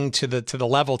clicking to the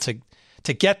level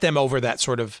to get them over that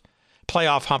sort of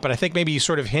playoff hump. And I think maybe you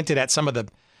sort of hinted at some of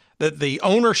the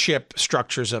ownership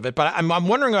structures of it, but I'm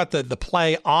wondering about the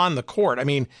play on the court. I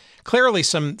mean, clearly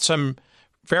some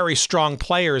very strong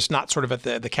players, not sort of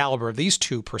at the caliber of these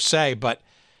two per se, but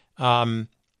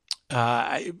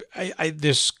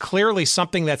there's clearly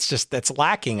something that's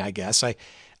lacking, I guess.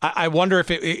 I wonder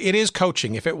if it is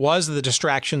coaching, if it was the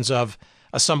distractions of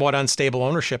a somewhat unstable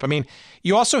ownership. I mean,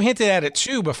 you also hinted at it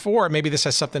too before. Maybe this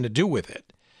has something to do with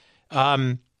it.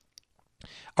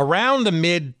 Around the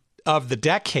mid of the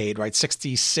decade, right,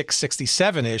 66,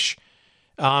 67-ish,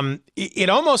 it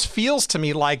almost feels to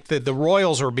me like the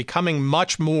Royals are becoming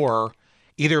much more,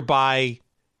 either by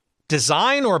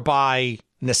design or by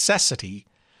necessity,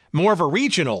 more of a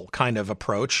regional kind of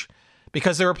approach,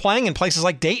 because they were playing in places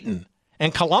like Dayton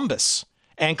and Columbus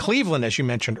and Cleveland, as you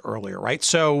mentioned earlier, right?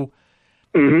 So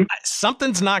mm-hmm.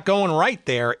 something's not going right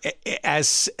there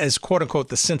as quote unquote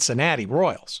the Cincinnati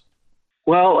Royals.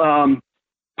 Well,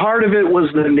 part of it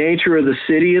was the nature of the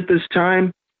city at this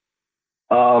time.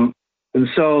 And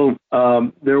so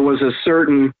there was a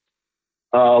certain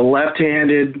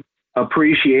left-handed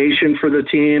appreciation for the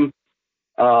team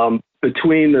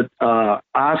between the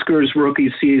Oscar's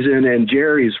rookie season and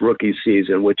Jerry's rookie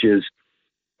season, which is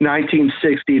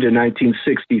 1960 to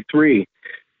 1963.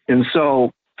 And so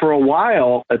for a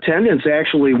while, attendance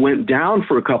actually went down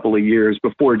for a couple of years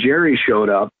before Jerry showed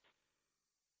up.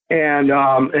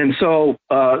 And so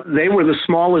they were the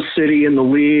smallest city in the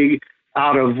league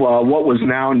out of what was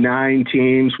now 9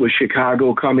 teams, with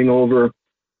Chicago coming over.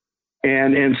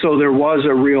 And so there was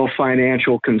a real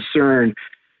financial concern.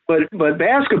 But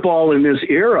basketball in this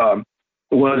era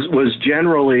was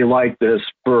generally like this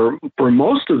for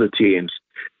most of the teams.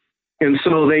 And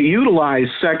so they utilized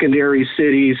secondary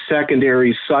cities,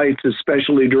 secondary sites,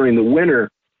 especially during the winter,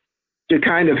 to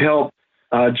kind of help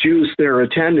juice their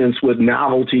attendance with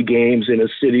novelty games in a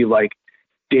city like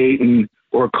Dayton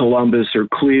or Columbus or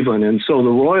Cleveland. And so the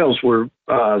Royals were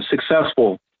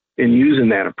successful in using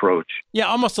that approach. Yeah,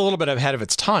 almost a little bit ahead of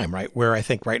its time, right? Where I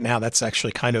think right now that's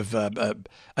actually kind of a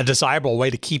desirable way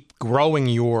to keep growing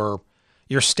your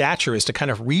stature, is to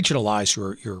kind of regionalize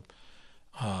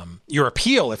your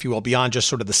appeal, if you will, beyond just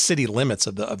sort of the city limits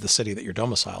of the city that you're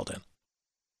domiciled in.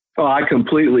 Oh, I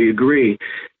completely agree.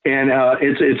 And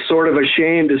it's sort of a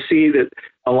shame to see that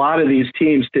a lot of these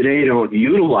teams today don't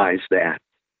utilize that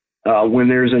when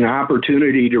there's an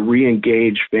opportunity to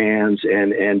re-engage fans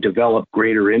and develop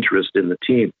greater interest in the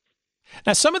team.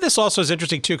 Now, some of this also is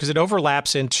interesting, too, because it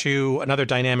overlaps into another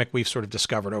dynamic we've sort of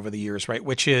discovered over the years, right,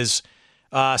 which is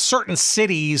certain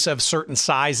cities of certain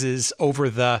sizes over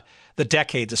the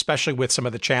decades, especially with some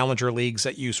of the challenger leagues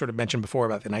that you sort of mentioned before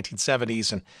about the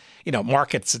 1970s and,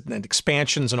 markets and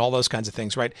expansions and all those kinds of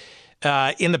things, right?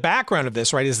 In the background of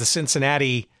this, right, is the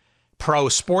Cincinnati pro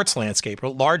sports landscape,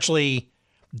 largely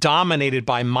dominated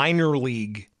by minor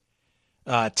league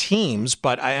teams,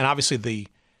 and obviously the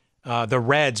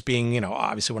Reds being,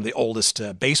 obviously one of the oldest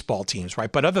baseball teams,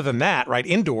 right? But other than that, right,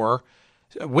 indoor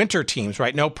winter teams,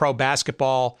 right? No pro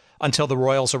basketball until the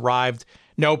Royals arrived.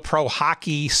 No pro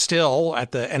hockey still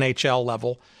at the NHL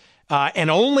level.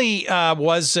 And only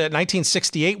was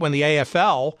 1968 when the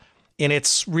AFL, in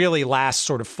its really last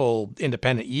sort of full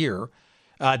independent year,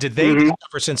 did they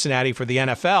discover Cincinnati for the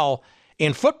NFL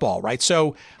in football, right?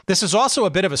 So this is also a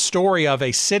bit of a story of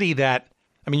a city that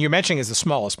I mean, you're mentioning is the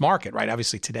smallest market, right?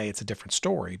 Obviously today it's a different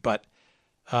story, but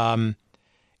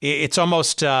it's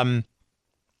almost,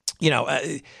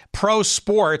 pro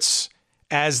sports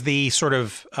as the sort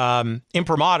of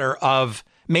imprimatur of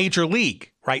major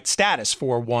league, right? Status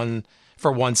for one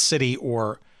city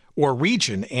or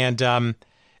region. And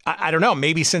I don't know,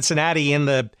 maybe Cincinnati in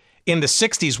the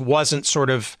 60s wasn't sort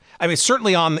of, I mean,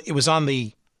 certainly it was on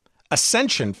the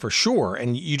ascension for sure.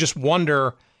 And you just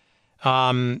wonder,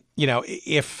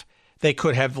 if they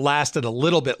could have lasted a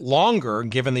little bit longer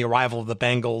given the arrival of the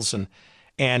Bengals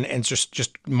and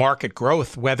just market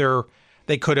growth, whether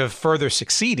they could have further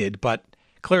succeeded. But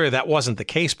clearly that wasn't the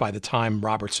case by the time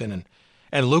Robertson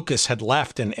and Lucas had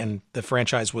left, and the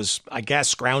franchise was, I guess,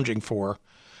 scrounging for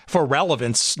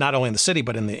relevance, not only in the city,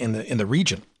 but in the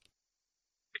region.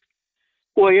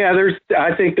 Well, yeah,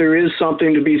 I think there is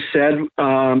something to be said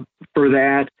for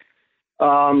that.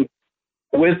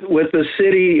 With the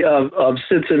city of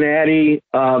Cincinnati,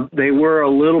 they were a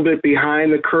little bit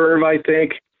behind the curve, I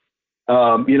think.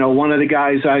 One of the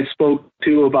guys I spoke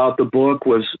to about the book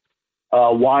was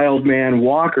Wildman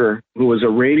Walker, who was a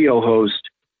radio host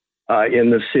in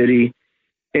the city.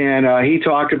 And he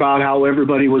talked about how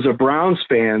everybody was a Browns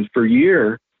fan for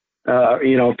years.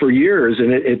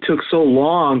 And it took so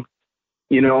long,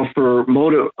 for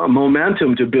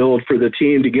momentum to build for the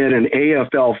team to get an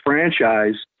AFL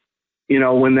franchise,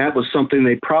 when that was something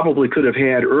they probably could have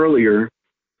had earlier.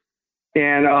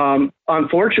 And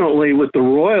unfortunately, with the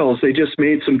Royals, they just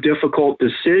made some difficult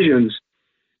decisions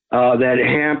that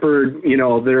hampered,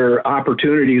 their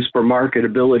opportunities for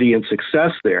marketability and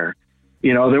success there.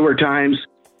 There were times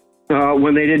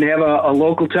when they didn't have a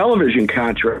local television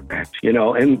contract,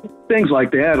 and things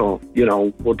like that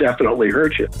will definitely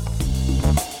hurt you.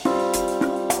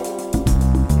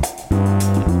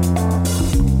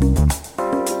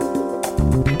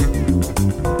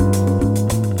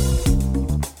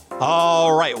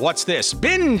 All right, what's this?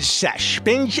 Binge Sesh.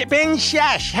 Binge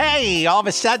Sesh. Hey, all of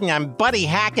a sudden I'm Buddy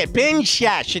Hackett. Binge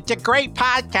Sesh. It's a great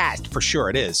podcast. For sure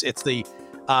it is. It's the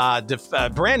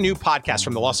brand new podcast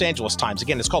from the Los Angeles Times.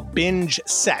 Again, it's called Binge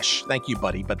Sesh. Thank you,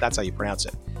 buddy, but that's how you pronounce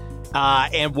it.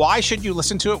 And why should you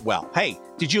listen to it? Well, hey,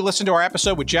 did you listen to our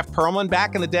episode with Jeff Pearlman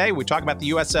back in the day? We talked about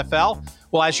the USFL.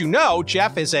 Well, as you know,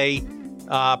 Jeff is a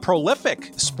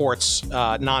prolific sports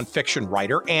nonfiction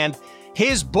writer, and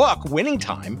his book, Winning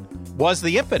Time, was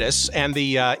the impetus and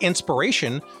the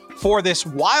inspiration for this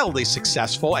wildly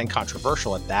successful and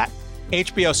controversial at that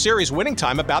HBO series Winning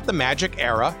Time about the Magic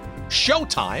era,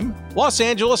 Showtime, Los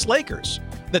Angeles Lakers,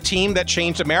 the team that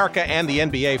changed America and the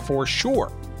NBA for sure.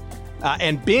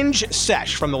 And Binge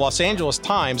Sesh from the Los Angeles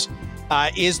Times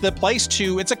is the place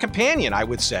it's a companion, I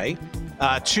would say,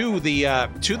 to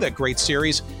the great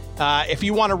series. If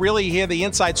you want to really hear the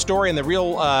inside story and the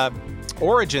real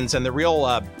origins and the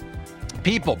real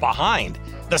people behind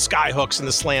the Skyhooks and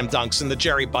the Slam Dunks and the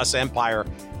Jerry Buss Empire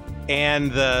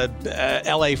and the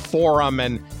LA Forum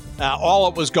and all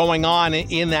that was going on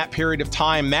in that period of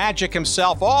time, Magic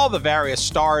himself, all the various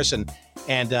stars and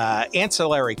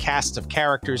ancillary casts of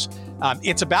characters.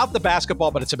 It's about the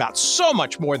basketball, but it's about so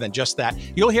much more than just that.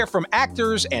 You'll hear from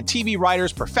actors and TV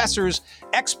writers, professors,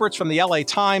 experts from the LA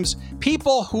Times,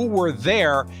 people who were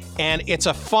there, and it's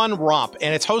a fun romp.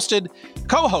 And it's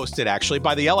co-hosted actually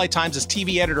by the LA Times'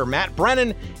 TV editor Matt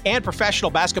Brennan and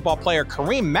professional basketball player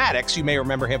Kareem Maddox. You may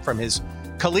remember him from his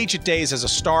collegiate days as a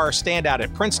star standout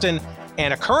at Princeton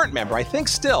and a current member, I think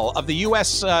still, of the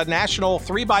U.S. national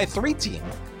 3x3 team.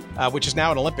 Which is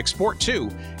now an Olympic sport,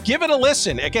 too. Give it a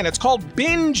listen. Again, it's called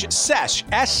Binge Sesh,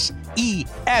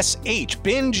 S-E-S-H,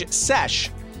 Binge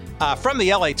Sesh, from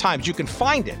the LA Times. You can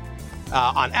find it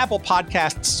on Apple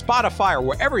Podcasts, Spotify, or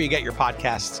wherever you get your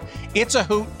podcasts. It's a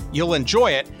hoot. You'll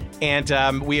enjoy it.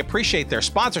 And we appreciate their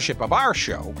sponsorship of our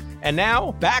show. And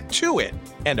now, back to it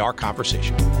and our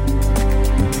conversation.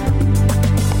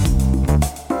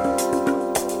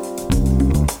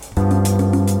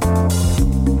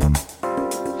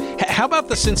 How about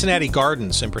the Cincinnati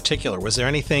Gardens in particular? Was there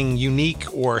anything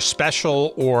unique or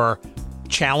special or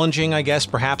challenging, I guess,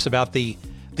 perhaps about the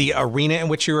arena in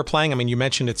which you were playing? I mean, you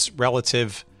mentioned it's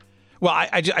relative. Well,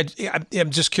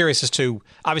 I'm just curious as to,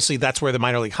 obviously, that's where the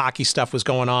minor league hockey stuff was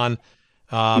going on.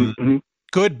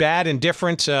 Good, bad,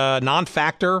 indifferent,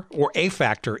 non-factor or a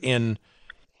factor in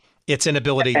its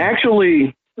inability?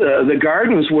 Actually, the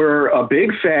Gardens were a big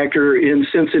factor in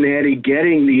Cincinnati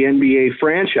getting the NBA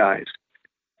franchise.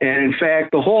 And in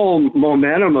fact, the whole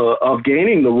momentum of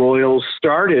gaining the Royals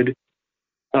started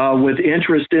with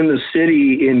interest in the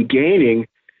city in gaining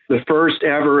the first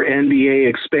ever NBA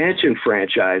expansion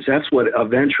franchise. That's what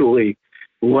eventually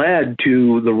led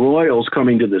to the Royals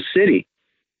coming to the city.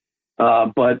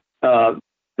 But the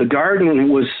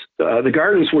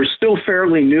Gardens were still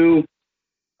fairly new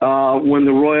when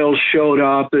the Royals showed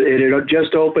up. It had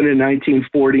just opened in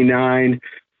 1949.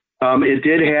 It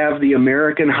did have the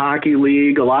American Hockey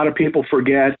League. A lot of people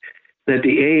forget that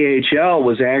the AHL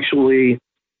was actually,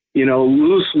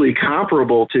 loosely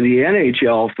comparable to the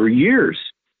NHL for years.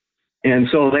 And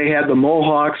so they had the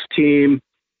Mohawks team,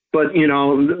 but,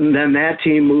 then that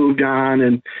team moved on.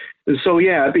 And so,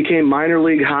 it became minor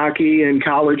league hockey and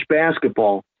college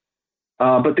basketball.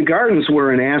 But the Gardens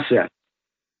were an asset.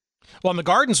 Well, and the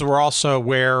Gardens were also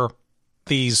where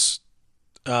these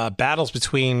battles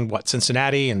between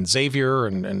Cincinnati and Xavier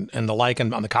and the like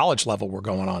and on the college level were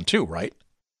going on too, right?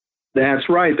 That's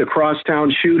right. The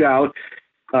Crosstown Shootout.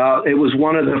 It was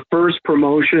one of the first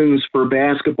promotions for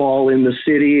basketball in the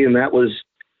city, and that was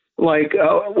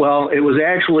it was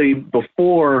actually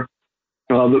before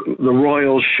the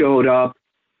Royals showed up.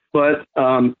 But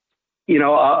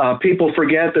people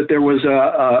forget that there was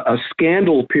a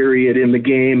scandal period in the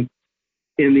game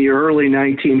in the early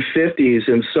 1950s,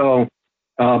 and so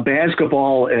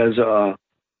basketball as a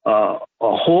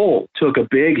whole took a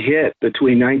big hit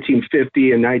between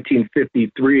 1950 and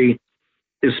 1953,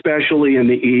 especially in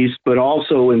the East, but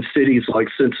also in cities like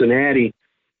Cincinnati,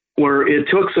 where it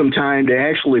took some time to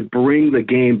actually bring the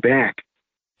game back.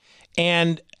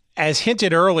 And as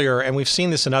hinted earlier, and we've seen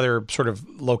this in other sort of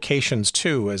locations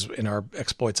too, as in our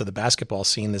exploits of the basketball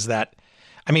scene, is that,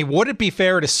 would it be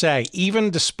fair to say, even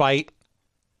despite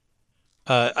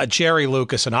a Jerry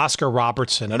Lucas, an Oscar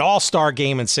Robertson, an all-star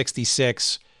game in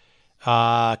 '66,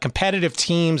 competitive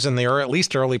teams in the at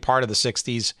least early part of the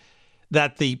 '60s,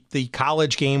 that the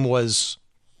college game was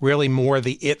really more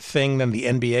the it thing than the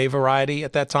NBA variety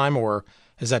at that time, or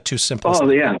is that too simple? Oh,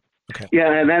 yeah. Okay.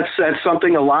 Yeah, and that's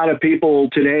something a lot of people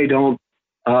today don't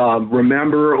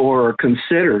remember or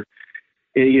consider,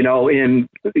 in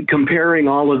comparing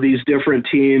all of these different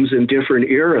teams in different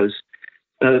eras.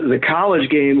 The college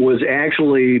game was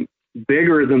actually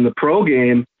bigger than the pro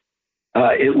game,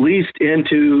 at least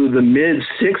into the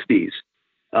mid-'60s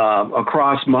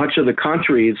across much of the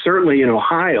country, certainly in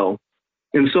Ohio.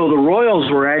 And so the Royals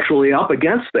were actually up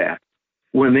against that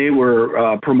when they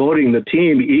were promoting the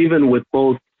team, even with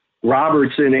both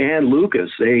Robertson and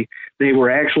Lucas. They were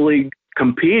actually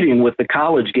competing with the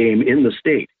college game in the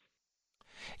state.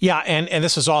 Yeah, and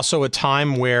this is also a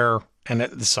time where, and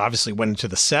this obviously went into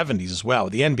the 70s as well,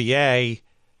 the NBA,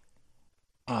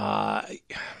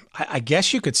 I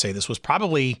guess you could say this was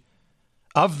probably,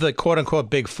 of the quote-unquote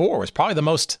Big Four, was probably the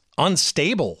most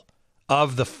unstable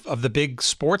of the big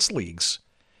sports leagues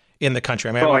in the country.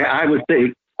 I would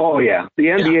say, the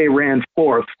NBA ran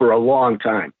fourth for a long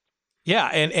time. Yeah,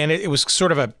 and it was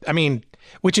sort of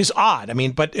which is odd.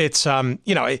 But it's,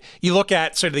 you look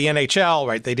at sort of the NHL,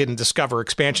 right? They didn't discover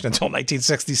expansion until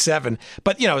 1967.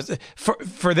 But,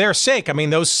 for their sake,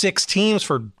 those six teams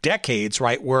for decades,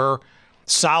 right, were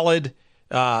solid,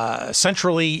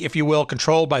 centrally, if you will,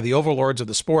 controlled by the overlords of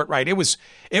the sport, right? It was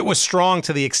strong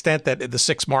to the extent that the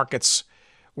six markets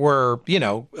were,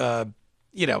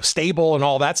 stable and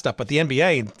all that stuff. But the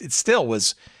NBA, it still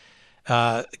was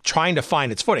trying to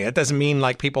find its footing. That doesn't mean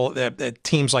like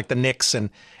teams like the Knicks and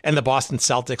the Boston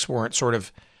Celtics weren't sort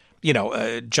of,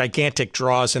 gigantic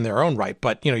draws in their own right.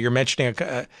 But, you're mentioning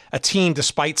a team,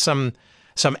 despite some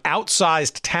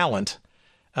outsized talent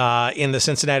in the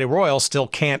Cincinnati Royals, still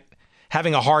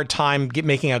having a hard time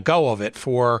making a go of it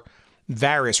for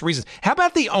various reasons. How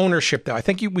about the ownership, though? I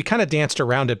think we kind of danced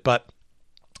around it, but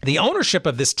the ownership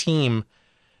of this team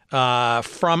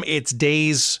from its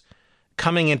days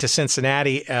coming into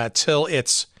Cincinnati till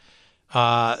its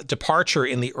departure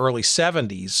in the early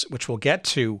 70s, which we'll get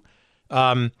to,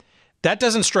 that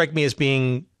doesn't strike me as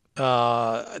being,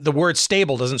 the word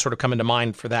stable doesn't sort of come into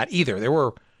mind for that either. There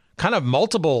were kind of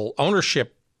multiple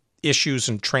ownership issues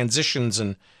and transitions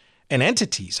and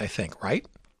entities, I think, right?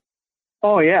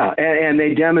 Oh, yeah, and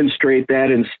they demonstrate that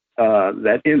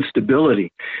that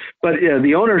instability. But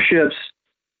the ownerships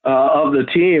of the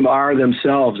team are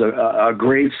themselves a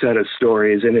great set of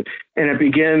stories, and it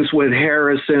begins with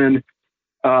Harrison,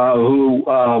 who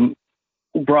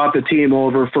brought the team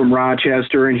over from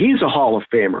Rochester, and he's a Hall of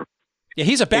Famer. Yeah,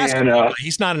 he's a basketball guy.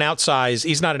 He's not an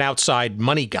outside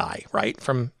money guy, right?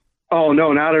 Oh,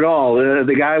 no, not at all.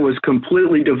 The guy was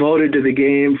completely devoted to the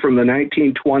game from the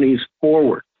 1920s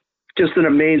forward. Just an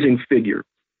amazing figure.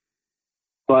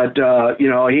 But,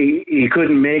 he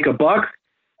couldn't make a buck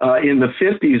in the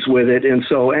 50s with it, and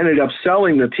so ended up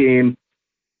selling the team.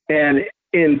 And,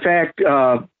 in fact,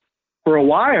 for a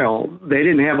while, they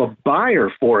didn't have a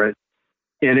buyer for it.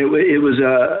 And it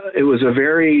was a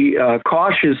very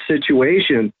cautious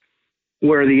situation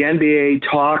where the NBA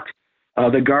talked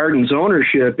the Garden's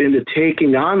ownership into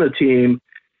taking on the team,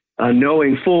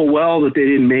 knowing full well that they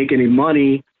didn't make any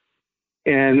money.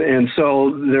 And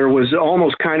so there was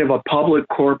almost kind of a public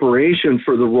corporation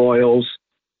for the Royals,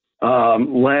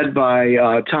 led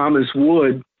by Thomas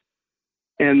Wood.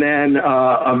 And then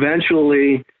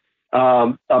eventually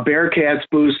a Bearcats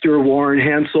booster, Warren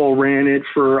Hensel, ran it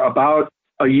for about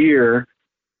a year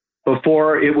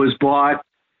before it was bought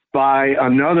by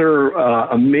another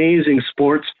amazing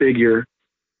sports figure,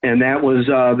 and that was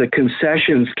the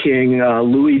concessions king,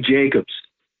 Louis Jacobs.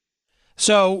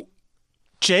 So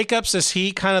Jacobs, is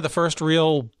he kind of the first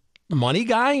real money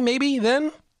guy maybe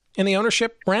then in the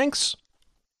ownership ranks?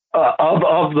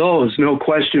 Of those, no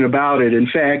question about it. In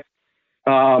fact,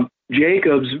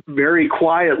 Jacobs very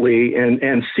quietly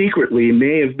and secretly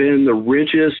may have been the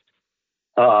richest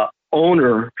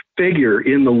owner figure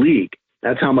in the league.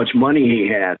 That's how much money he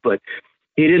had, but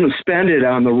he didn't spend it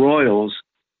on the Royals.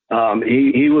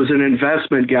 He was an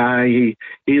investment guy.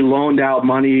 He loaned out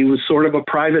money. He was sort of a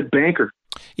private banker.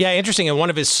 Yeah, interesting. And one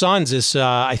of his sons is,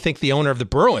 I think, the owner of the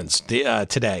Bruins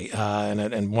today,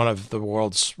 and one of the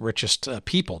world's richest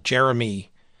people,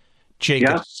 Jeremy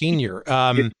Jacobs Sr.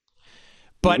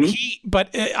 But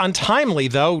untimely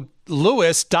though,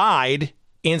 Lewis died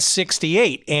in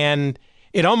 '68, and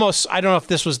it almost, I don't know if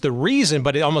this was the reason,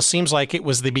 but it almost seems like it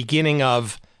was the beginning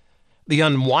of the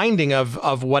unwinding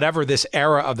of whatever this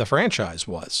era of the franchise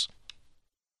was.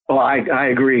 Well, I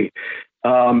agree.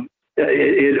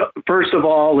 First of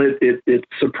all, it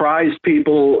surprised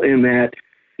people in that,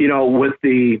 with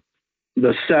the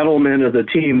settlement of the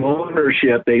team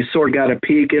ownership, they sort of got a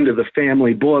peek into the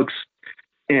family books.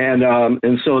 And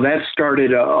so that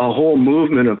started a whole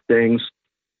movement of things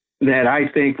that I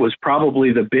think was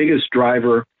probably the biggest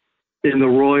driver in the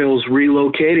Royals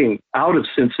relocating out of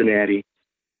Cincinnati.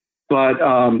 But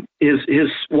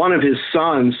one of his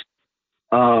sons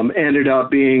ended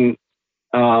up being,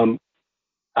 I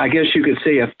guess you could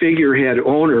say, a figurehead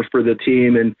owner for the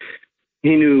team, and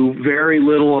he knew very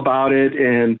little about it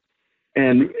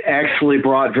and actually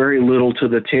brought very little to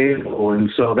the table.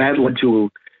 And so that led to,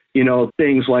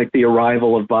 things like the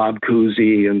arrival of Bob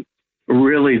Cousy and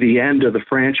really the end of the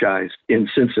franchise in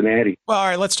Cincinnati. Well, all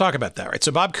right, let's talk about that. Right.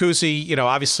 So Bob Cousy,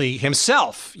 obviously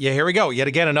himself. Yeah, here we go. Yet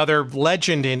again, another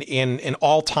legend in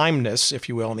all-timeness, if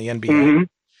you will, in the NBA.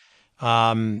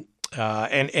 Mm-hmm.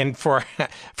 And for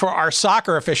our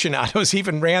soccer aficionados,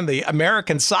 even ran the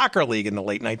American Soccer League in the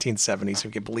late 1970s. If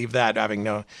you can believe that, having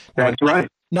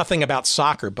nothing about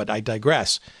soccer, but I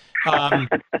digress.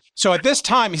 So at this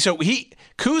time,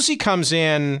 Cousy comes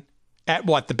in at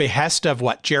the behest of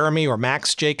Jeremy or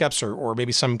Max Jacobs or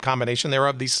maybe some combination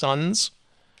thereof, these sons?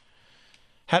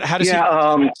 How does he get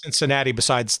to Cincinnati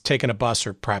besides taking a bus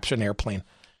or perhaps an airplane?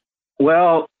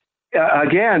 Well,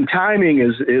 again, timing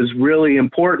is really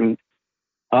important.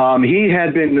 He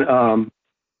had been an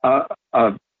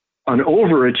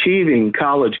overachieving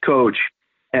college coach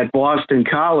at Boston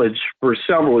College for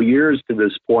several years to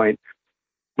this point,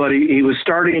 but he was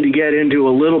starting to get into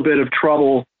a little bit of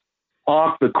trouble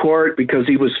off the court because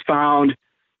he was found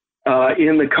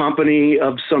in the company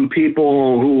of some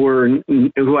people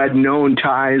who had known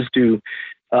ties to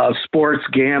sports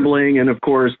gambling, and of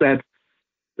course that's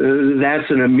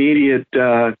an immediate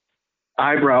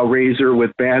eyebrow raiser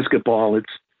with basketball.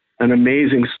 It's an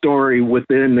amazing story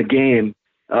within the game,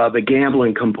 the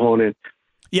gambling component.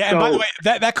 Yeah, and by the way,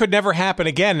 that could never happen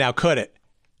again now, could it?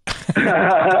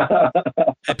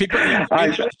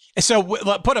 So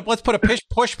let's put a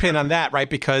push pin on that, right?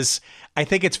 Because I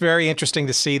think it's very interesting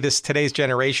to see today's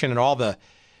generation and all the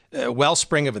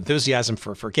wellspring of enthusiasm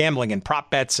for gambling and prop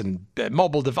bets and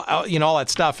mobile all that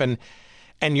stuff. And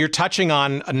you're touching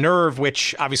on a nerve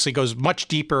which obviously goes much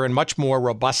deeper and much more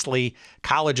robustly,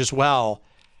 college as well.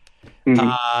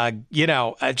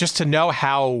 Mm-hmm. Just to know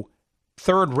how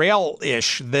third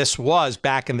rail-ish this was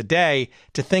back in the day,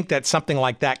 to think that something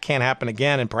like that can't happen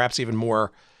again, and perhaps even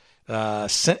more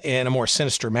in a more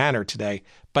sinister manner today.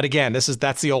 But again,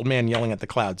 that's the old man yelling at the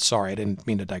clouds. Sorry, I didn't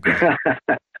mean to digress.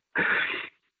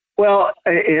 Well,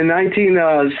 in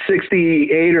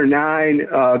 1968 or 9,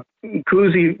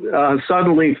 Cousy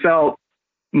suddenly felt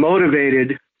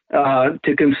motivated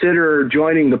to consider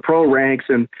joining the pro ranks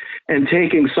and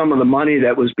taking some of the money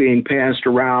that was being passed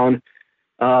around.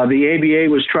 The ABA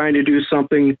was trying to do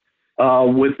something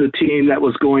with the team that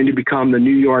was going to become the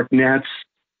New York Nets,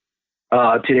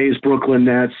 today's Brooklyn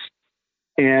Nets.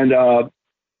 And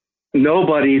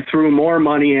nobody threw more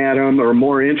money at him or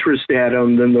more interest at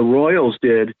him than the Royals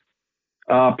did,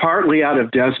 partly out of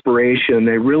desperation.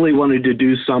 They really wanted to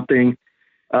do something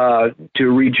to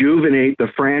rejuvenate the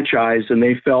franchise, and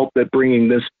they felt that bringing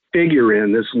this figure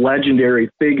in, this legendary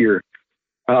figure,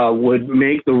 would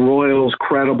make the Royals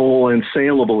credible and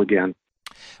saleable again.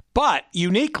 But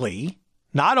uniquely,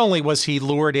 not only was he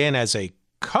lured in as a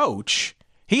coach,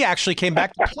 he actually came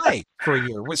back to play for a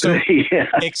year. So yeah.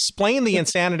 Explain the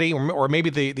insanity or maybe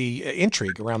the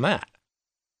intrigue around that.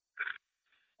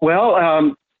 Well,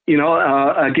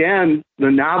 again,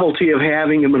 the novelty of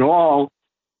having him at all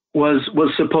was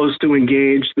supposed to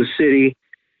engage the city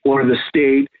or the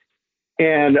state.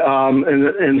 And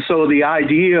so the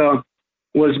idea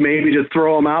was maybe to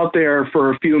throw him out there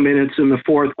for a few minutes in the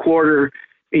fourth quarter,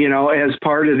 as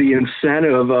part of the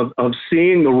incentive of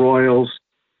seeing the Royals,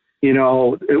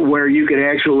 where you could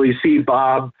actually see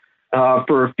Bob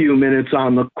for a few minutes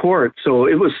on the court. So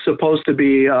it was supposed to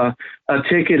be a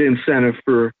ticket incentive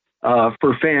for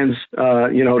fans,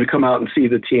 to come out and see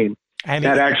the team. And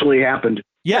that actually happened.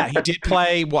 Yeah, he did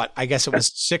play, I guess it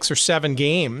was 6 or 7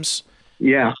 games.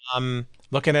 Yeah.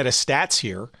 Looking at his stats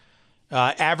here,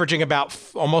 averaging about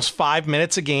almost 5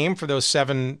 minutes a game for those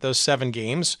seven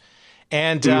games.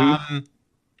 And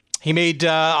he made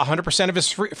 100% of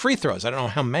his free throws. I don't know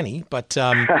how many, but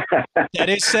that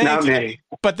is saying not many.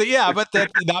 But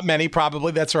not many.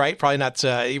 Probably that's right. Probably not.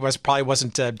 He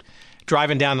wasn't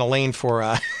driving down the lane for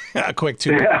a quick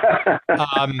 2.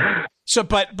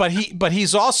 But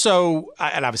he's also,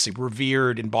 and obviously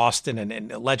revered in Boston and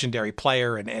a legendary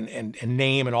player and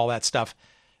name and all that stuff.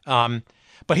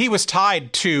 But he was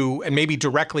tied to and maybe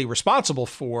directly responsible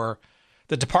for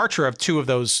the departure of 2 of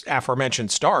those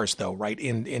aforementioned stars, though, right?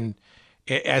 In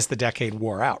as the decade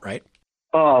wore out, right?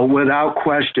 Oh, without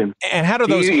question. And how do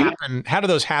those happen? How do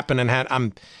those happen? And how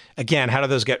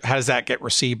does that get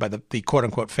received by the quote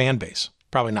unquote fan base?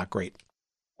 Probably not great.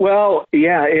 Well,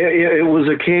 yeah, it was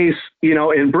a case,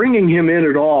 in bringing him in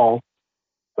at all,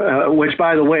 which,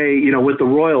 by the way, with the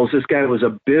Royals, this guy was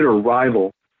a bitter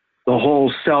rival. The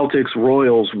whole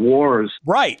Celtics-Royals wars.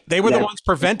 Right. They were the ones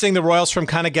preventing the Royals from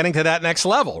kind of getting to that next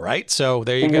level, right? So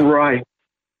there you go. Right.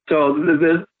 So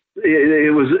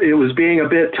it was being a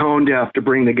bit tone deaf to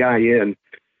bring the guy in,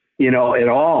 at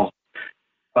all.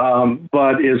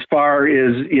 But as far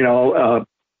as,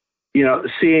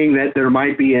 seeing that there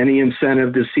might be any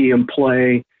incentive to see him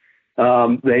play,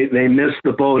 they missed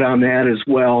the boat on that as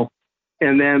well.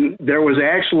 And then there was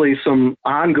actually some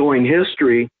ongoing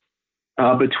history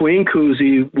between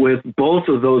Cousy with both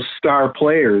of those star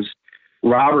players,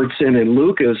 Robertson and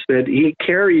Lucas, that he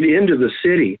carried into the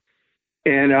city.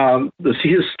 And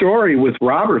his story with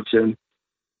Robertson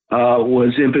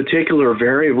was in particular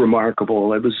very remarkable.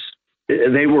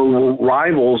 They were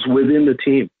rivals within the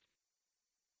team.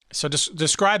 So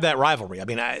describe that rivalry. I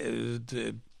mean,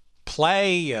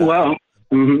 play. They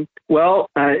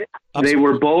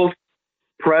were both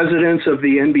presidents of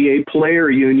the NBA Player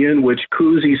Union, which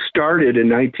Cousy started in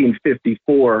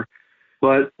 1954,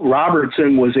 but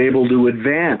Robertson was able to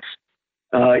advance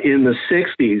in the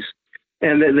 60s,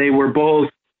 and that they were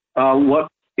both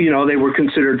they were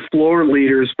considered floor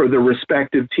leaders for their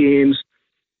respective teams.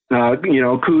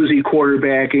 Cousy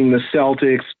quarterbacking the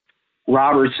Celtics,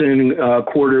 Robertson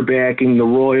quarterbacking the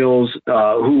Royals,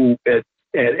 who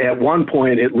at one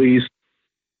point at least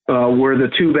were the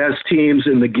 2 best teams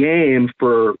in the game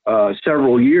for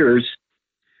several years.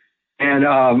 And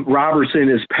Robertson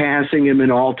is passing him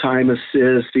in all-time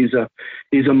assists. He's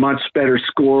a much better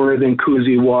scorer than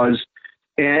Cousy was.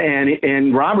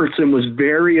 And Robertson was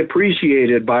very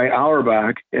appreciated by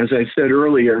Auerbach, as I said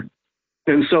earlier.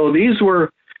 And so these were,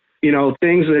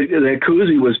 things that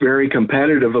Cousy was very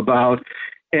competitive about.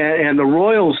 And the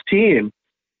Royals team,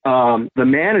 the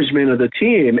management of the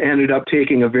team ended up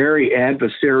taking a very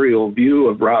adversarial view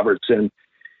of Robertson,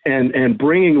 and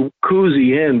bringing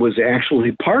Cousy in was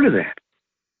actually part of that.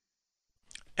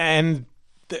 And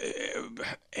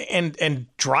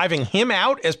driving him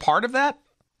out as part of that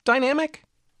dynamic?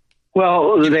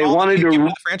 Well, they wanted to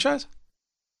the franchise.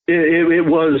 It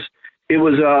was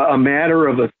a matter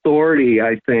of authority,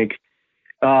 I think.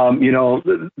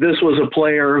 This was a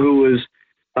player who was,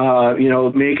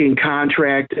 making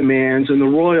contract demands, and the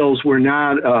Royals were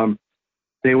not.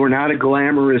 They were not a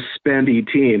glamorous, spendy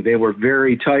team. They were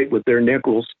very tight with their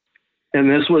nickels, and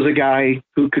this was a guy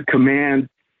who could command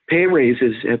pay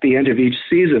raises at the end of each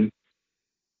season.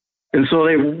 And so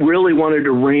they really wanted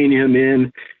to rein him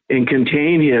in and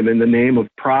contain him in the name of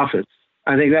profits.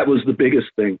 I think that was the biggest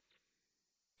thing.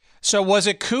 So was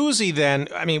it Cousy then?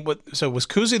 I mean, so was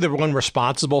Cousy the one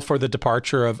responsible for the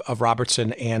departure of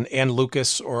Robertson and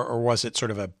Lucas, or was it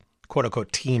sort of a quote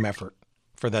unquote team effort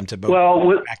for them to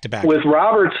both back to back? With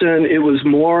Robertson, it was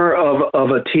more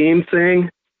of a team thing.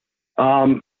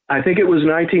 I think it was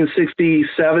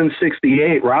 1967,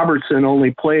 68. Robertson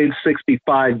only played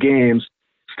 65 games,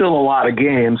 still a lot of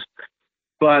games,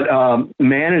 but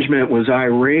management was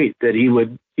irate that he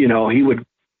would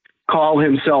call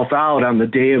himself out on the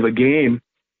day of a game.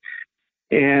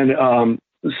 And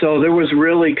so there was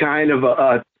really kind of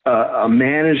a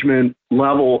management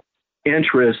level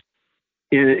interest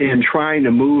in trying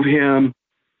to move him,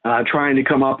 trying to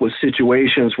come up with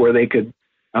situations where they could,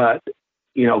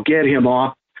 get him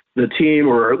off the team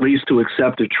or at least to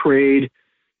accept a trade.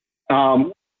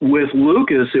 With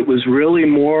Lucas, it was really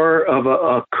more of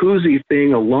a Cousy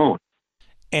thing alone.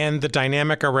 And the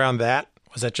dynamic around that,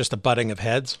 was that just a butting of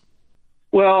heads?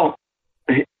 Well,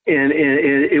 and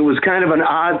it was kind of an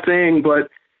odd thing, but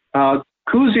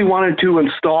Cousy wanted to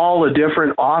install a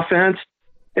different offense,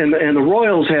 and the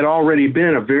Royals had already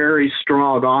been a very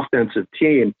strong offensive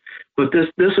team. But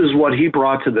this is what he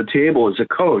brought to the table as a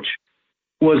coach,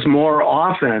 was more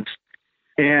offense.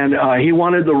 And he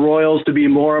wanted the Royals to be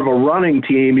more of a running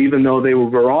team, even though they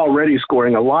were already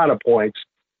scoring a lot of points.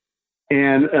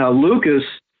 And Lucas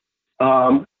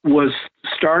was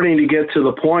starting to get to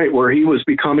the point where he was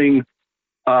becoming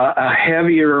a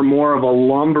heavier, more of a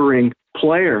lumbering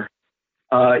player.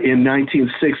 In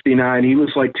 1969, he was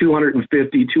like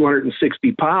 250,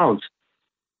 260 pounds.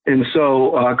 And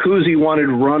so Cousy wanted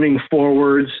running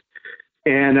forwards.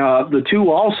 And the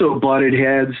two also butted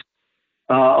heads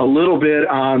a little bit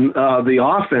on the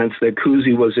offense that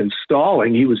Cousy was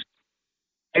installing. He was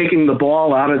taking the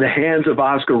ball out of the hands of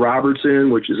Oscar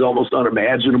Robertson, which is almost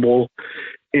unimaginable.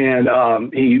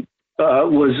 And he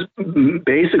was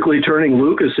basically turning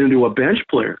Lucas into a bench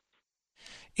player.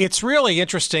 It's really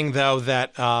interesting, though,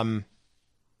 that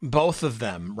both of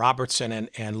them, Robertson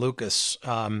and Lucas,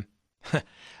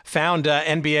 found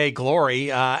NBA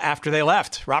glory after they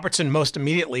left. Robertson most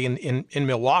immediately in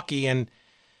Milwaukee, and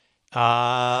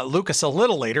Lucas a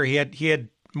little later. He had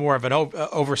more of an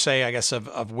oversight, I guess,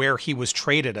 of where he was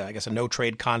traded. I guess a no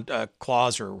trade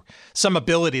clause or some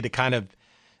ability to kind of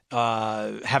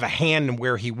have a hand in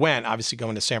where he went. Obviously,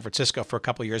 going to San Francisco for a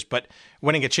couple of years, but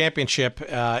winning a championship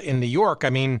in New York. I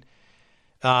mean,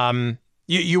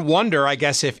 you wonder, I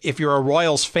guess, if you're a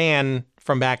Royals fan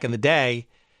from back in the day.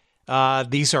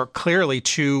 These are clearly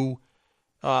two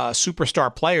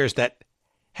superstar players that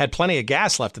had plenty of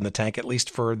gas left in the tank, at least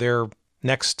for their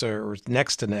next to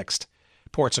next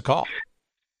ports of call.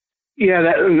 Yeah,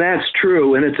 that's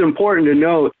true. And it's important to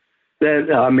note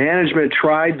that management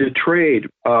tried to trade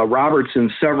Robertson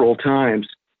several times,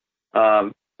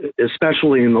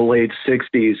 especially in the late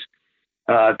 60s,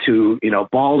 to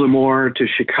Baltimore, to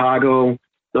Chicago.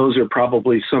 Those are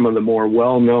probably some of the more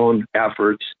well-known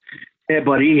efforts.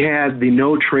 But he had the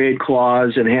no-trade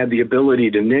clause and had the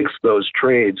ability to nix those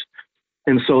trades.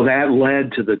 And so that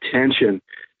led to the tension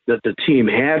that the team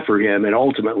had for him. And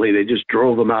ultimately, they just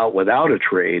drove him out without a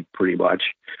trade, pretty much,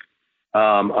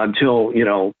 until,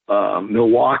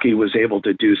 Milwaukee was able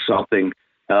to do something,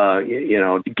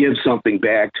 to give something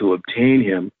back to obtain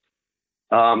him.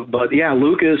 But, yeah,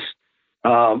 Lucas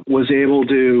was able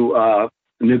to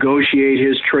negotiate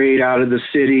his trade out of the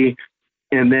city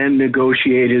and then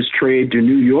negotiate his trade to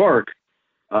New York,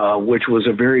 which was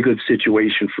a very good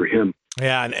situation for him.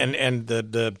 Yeah, and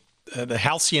the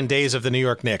halcyon days of the New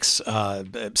York Knicks,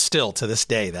 still to this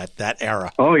day, that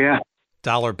era. Oh yeah,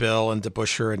 Dollar Bill and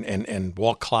DeBusschere and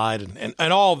Walt Clyde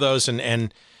and all of those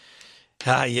and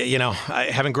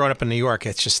having grown up in New York,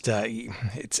 it's just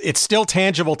it's still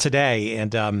tangible today,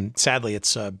 and sadly,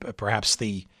 it's perhaps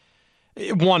the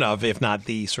one of, if not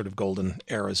the sort of golden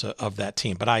eras of that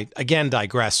team. But I, again,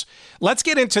 digress. Let's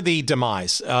get into the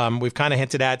demise. We've kind of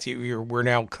hinted at, we're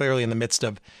now clearly in the midst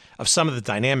of some of the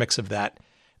dynamics of that.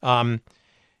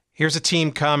 Here's a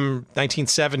team come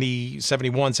 1970,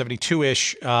 71,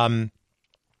 72-ish,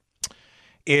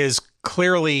 is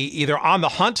clearly either on the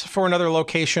hunt for another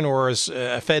location or is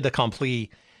a fait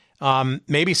accompli.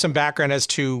 Maybe some background as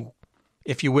to,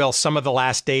 if you will, some of the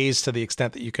last days to the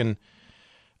extent that you can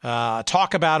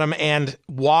talk about them, and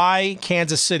why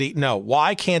Kansas City,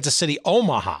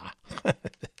 Omaha,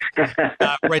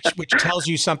 which tells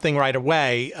you something right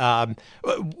away.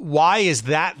 Why is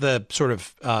that the sort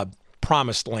of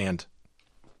promised land?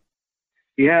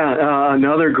 Yeah,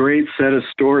 another great set of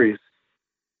stories.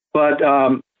 But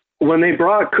when they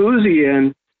brought Cousy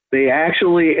in, they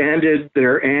actually ended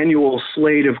their annual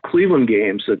slate of Cleveland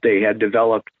games that they had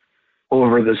developed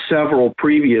over the several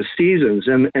previous seasons.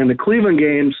 And the Cleveland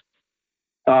games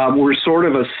were sort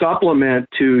of a supplement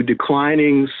to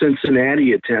declining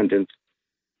Cincinnati attendance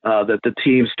that the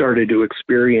team started to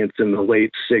experience in the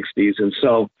late 60s. And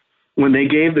so when they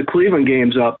gave the Cleveland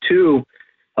games up too,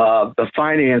 the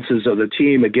finances of the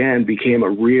team, again, became a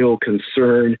real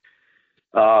concern.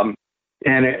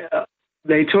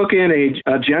 They took in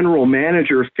a general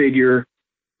manager figure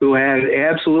who had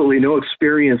absolutely no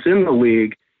experience in the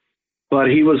league, but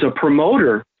he was a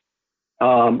promoter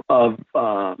of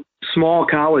small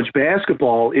college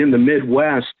basketball in the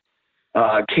Midwest,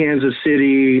 Kansas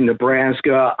City,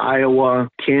 Nebraska, Iowa,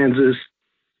 Kansas.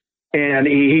 And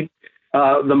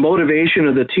the motivation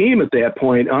of the team at that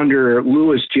point under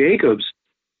Louis Jacobs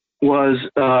was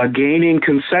gaining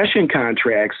concession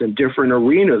contracts in different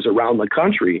arenas around the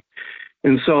country.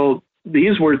 And so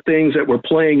these were things that were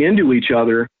playing into each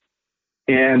other,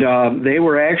 and they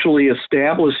were actually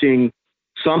establishing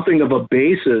something of a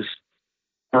basis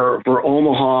for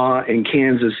Omaha and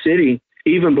Kansas City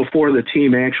even before the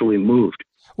team actually moved.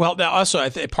 Well, now also,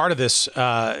 part of this,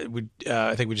 I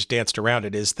think we just danced around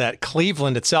it, is that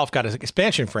Cleveland itself got an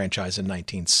expansion franchise in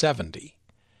 1970.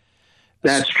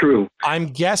 That's true. I'm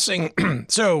guessing,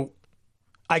 so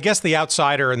I guess the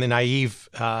outsider and the naive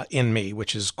in me,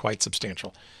 which is quite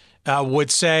substantial,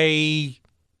 would say,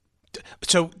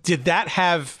 so did that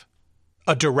have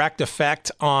a direct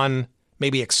effect on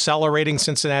maybe accelerating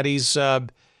Cincinnati's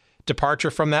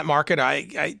departure from that market?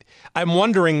 I'm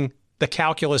wondering the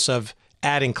calculus of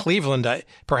adding Cleveland.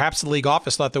 Perhaps the league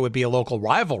office thought there would be a local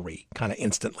rivalry kind of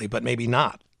instantly, but maybe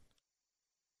not.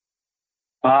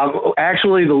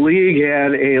 Actually, the league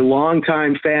had a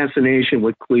long-time fascination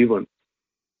with Cleveland,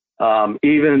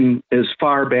 even as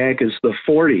far back as the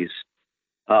 40s.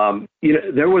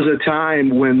 There was a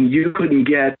time when you couldn't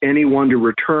get anyone to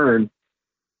return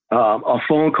a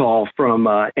phone call from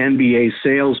NBA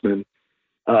salesman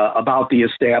about the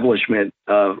establishment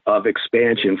of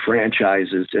expansion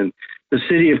franchises. And the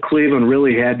city of Cleveland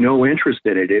really had no interest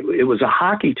in it. It was a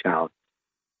hockey town.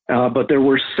 But there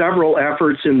were several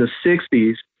efforts in the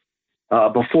 60s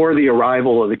before the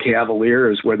arrival of the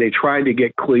Cavaliers where they tried to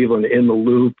get Cleveland in the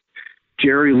loop.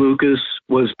 Jerry Lucas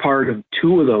was part of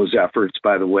two of those efforts,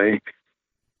 by the way.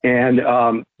 And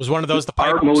was one of those the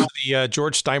Pipers, the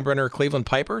George Steinbrenner Cleveland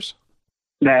Pipers?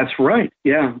 That's right.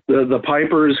 Yeah. The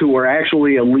Pipers, who were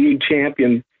actually a league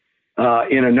champion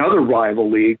in another rival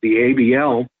league, the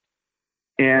ABL.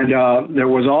 And there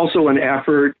was also an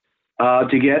effort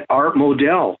to get Art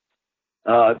Modell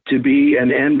to be an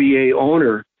NBA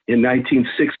owner in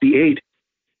 1968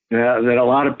 that a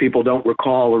lot of people don't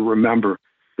recall or remember.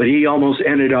 But he almost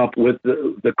ended up with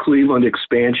the Cleveland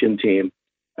expansion team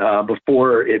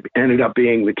before it ended up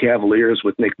being the Cavaliers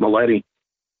with Nick Maletti.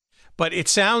 But it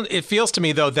feels to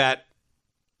me, though, that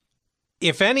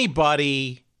if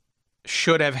anybody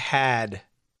should have had,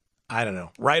 I don't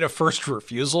know, right of first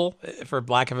refusal, for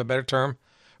lack of a better term,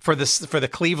 for the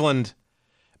Cleveland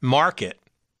market,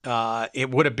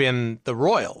 it would have been the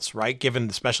Royals, right? Given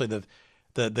especially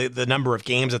the number of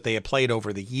games that they had played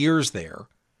over the years there.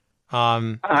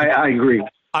 I agree.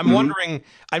 I'm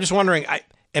just wondering,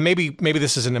 and maybe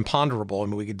this is an imponderable,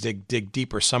 and we could dig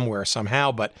deeper somewhere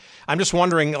somehow, but I'm just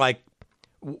wondering, like,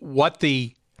 what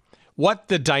the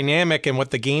dynamic and what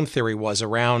the game theory was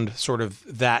around sort of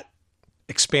that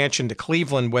expansion to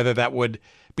Cleveland, whether that would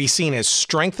be seen as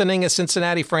strengthening a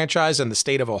Cincinnati franchise in the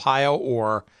state of Ohio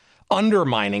or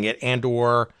undermining it, and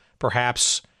or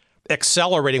perhaps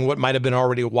accelerating what might have been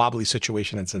already a wobbly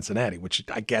situation in Cincinnati, which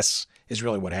I guess is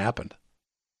really what happened.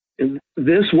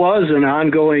 This was an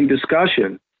ongoing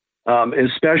discussion,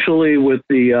 especially with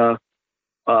the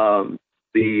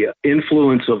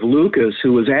influence of Lucas,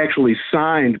 who was actually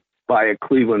signed by a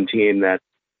Cleveland team that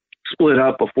split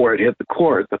up before it hit the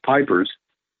court, the Pipers.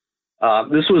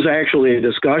 This was actually a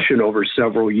discussion over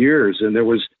several years, and there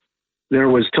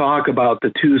was talk about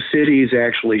the two cities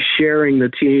actually sharing the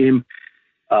team.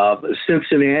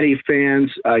 Cincinnati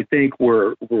fans, I think,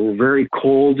 were very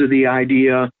cold to the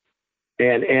idea,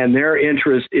 and their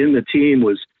interest in the team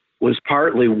was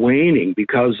partly waning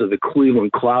because of the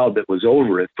Cleveland cloud that was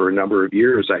over it for a number of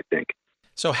years, I think.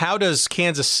 So how does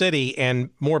Kansas City and,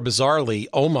 more bizarrely,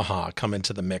 Omaha come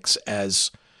into the mix as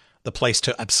the place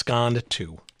to abscond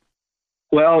to?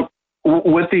 Well,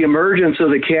 with the emergence of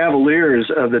the Cavaliers,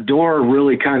 the door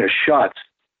really kind of shuts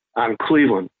on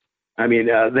Cleveland. I mean,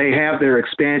 they have their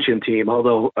expansion team,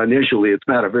 although initially it's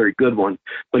not a very good one,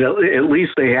 but at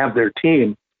least they have their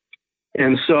team.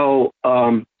 And so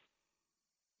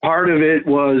part of it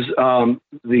was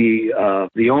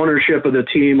the ownership of the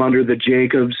team under the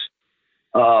Jacobs.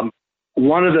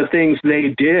 One of the things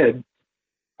they did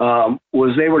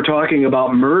was they were talking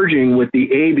about merging with the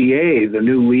ABA, the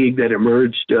new league that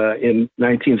emerged in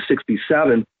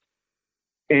 1967.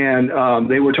 And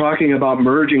they were talking about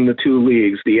merging the two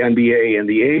leagues, the NBA and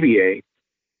the ABA.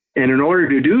 And in order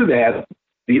to do that,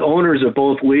 the owners of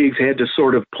both leagues had to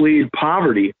sort of plead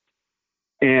poverty.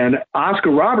 And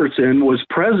Oscar Robertson was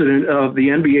president of the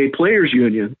NBA Players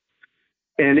Union.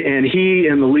 And he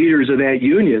and the leaders of that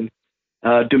union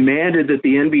demanded that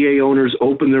the NBA owners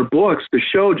open their books to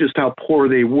show just how poor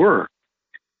they were.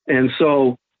 And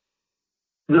so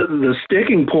the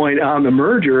sticking point on the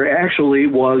merger actually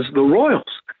was the Royals.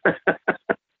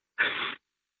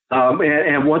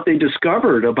 And what they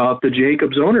discovered about the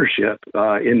Jacobs ownership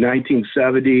in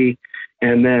 1970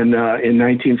 and then in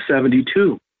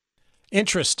 1972.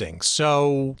 Interesting.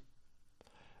 So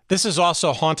this is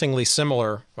also hauntingly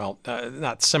similar. Well,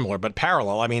 not similar, but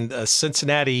parallel. I mean, the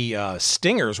Cincinnati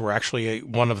Stingers were actually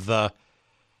one of the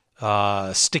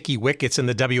sticky wickets in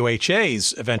the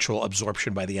WHA's eventual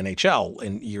absorption by the NHL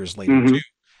in years later, too.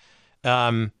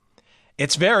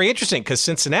 It's very interesting because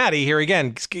Cincinnati, here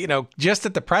again, just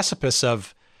at the precipice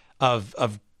of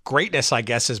greatness, I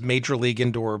guess, as major league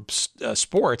indoor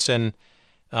sports, and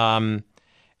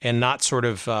not sort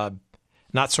of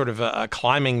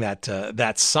climbing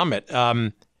that summit.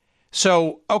 The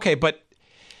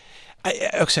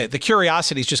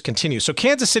curiosities just continue. So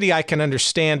Kansas City, I can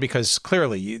understand because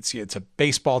clearly it's a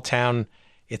baseball town.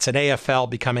 It's an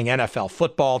AFL becoming NFL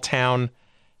football town.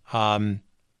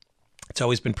 It's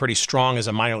always been pretty strong as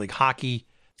a minor league hockey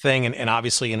thing, and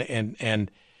obviously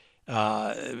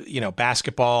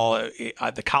basketball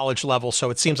at the college level. So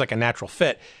it seems like a natural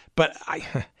fit. But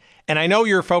I know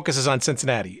your focus is on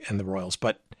Cincinnati and the Royals,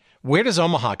 but where does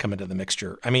Omaha come into the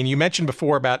mixture? I mean, you mentioned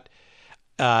before about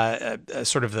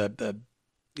sort of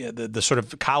the sort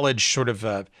of college sort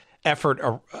of effort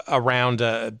around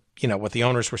what the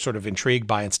owners were sort of intrigued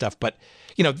by and stuff. But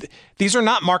these are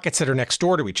not markets that are next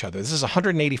door to each other. This is a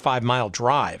 185-mile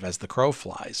drive as the crow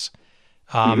flies.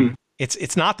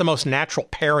 It's not the most natural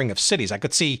pairing of cities. I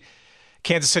could see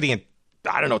Kansas City and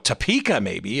Topeka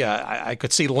maybe. I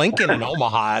could see Lincoln and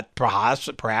Omaha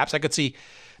perhaps. I could see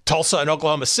Tulsa and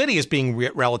Oklahoma City as being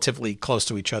relatively close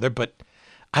to each other, but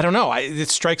I don't know. It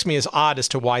strikes me as odd as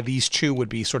to why these two would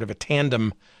be sort of a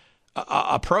tandem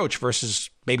approach versus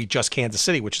maybe just Kansas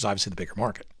City, which is obviously the bigger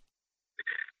market.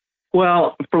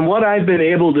 Well, from what I've been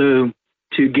able to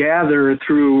gather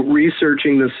through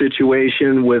researching the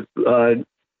situation with Joe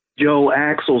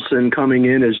Axelson coming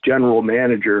in as general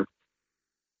manager,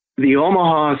 the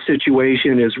Omaha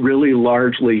situation is really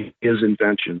largely his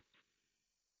invention.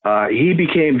 He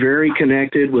became very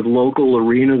connected with local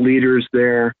arena leaders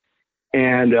there,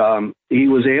 and he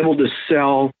was able to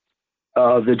sell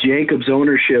the Jacobs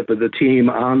ownership of the team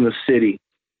on the city.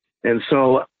 And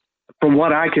so from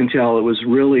what I can tell, it was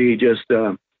really just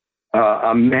a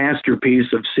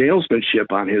masterpiece of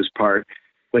salesmanship on his part.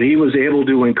 But he was able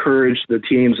to encourage the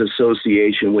team's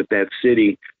association with that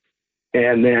city.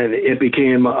 And then it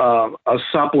became a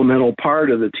supplemental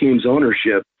part of the team's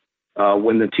ownership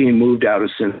when the team moved out of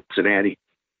Cincinnati.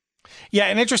 Yeah,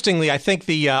 and interestingly, I think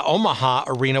the Omaha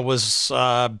arena was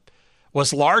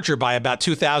larger by about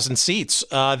 2,000 seats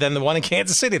than the one in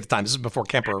Kansas City at the time. This is before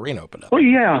Kemper Arena opened up. Well,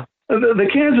 yeah. The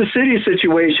Kansas City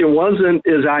situation wasn't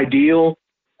as ideal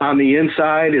on the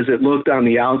inside as it looked on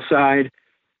the outside.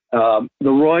 The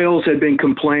Royals had been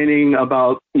complaining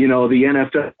about, the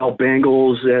NFL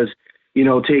Bengals as,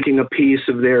 taking a piece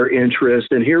of their interest.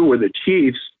 And here were the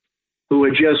Chiefs, who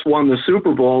had just won the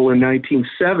Super Bowl in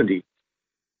 1970.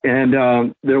 And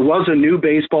there was a new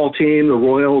baseball team. The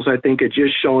Royals, I think, had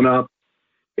just shown up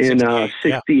in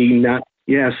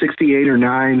 68 or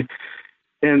 9.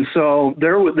 And so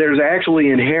there's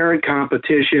actually inherent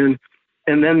competition.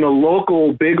 And then the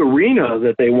local big arena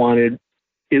that they wanted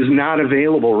is not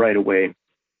available right away.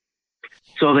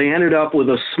 So they ended up with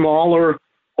a smaller,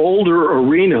 older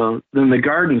arena than the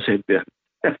Gardens had been.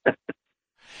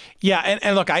 Yeah,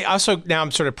 and look, I also now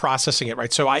I'm sort of processing it,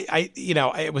 right? So I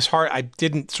it was hard. I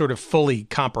didn't sort of fully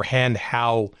comprehend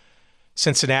how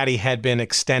Cincinnati had been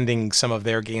extending some of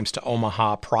their games to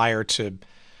Omaha prior to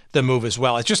the move as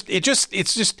well. It's just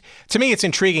to me, it's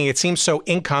intriguing. It seems so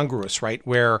incongruous, right?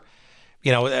 Where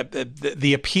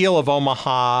the appeal of Omaha,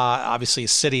 obviously a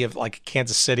city of like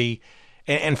Kansas City,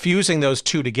 and fusing those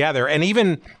two together, and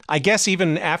even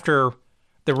after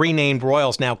the renamed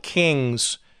Royals, now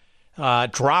Kings,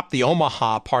 dropped the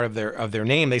Omaha part of their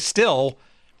name, they still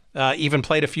even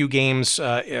played a few games,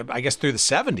 I guess through the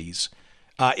 70s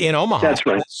in Omaha. That's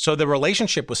right. So the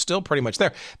relationship was still pretty much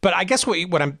there. But I guess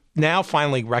what I'm now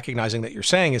finally recognizing that you're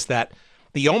saying is that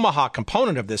the Omaha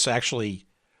component of this actually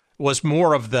was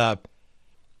more of the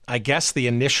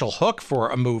initial hook for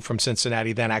a move from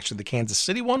Cincinnati than actually the Kansas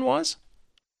City one was?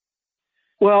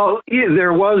 Well,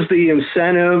 there was the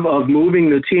incentive of moving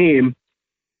the team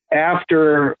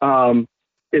after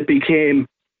it became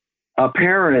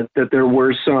apparent that there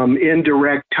were some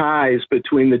indirect ties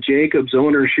between the Jacobs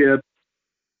ownership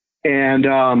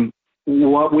and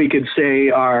what we could say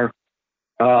are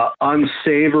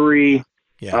unsavory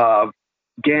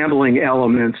gambling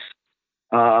elements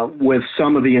with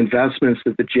some of the investments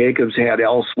that the Jacobs had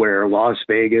elsewhere, Las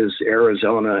Vegas,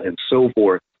 Arizona, and so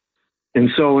forth. And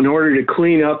so in order to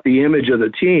clean up the image of the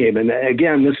team, and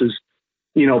again, this is,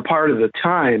 part of the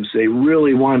times, they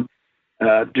really want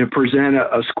to present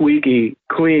a squeaky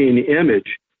clean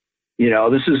image.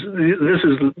 This is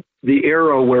the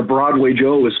era where Broadway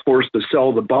Joe was forced to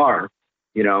sell the bar,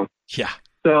 Yeah.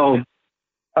 So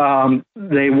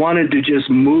they wanted to just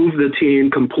move the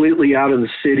team completely out of the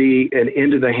city and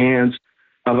into the hands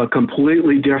of a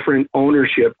completely different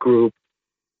ownership group.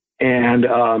 And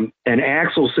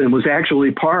Axelson was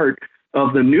actually part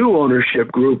of the new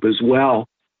ownership group as well.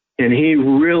 And he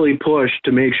really pushed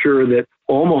to make sure that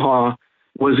Omaha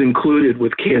was included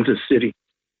with Kansas City.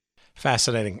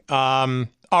 Fascinating. All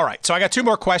right. So I got two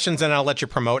more questions, and I'll let you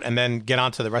promote and then get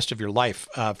on to the rest of your life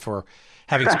for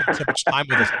having spent so much time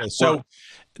with us today. So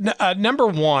number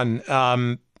one,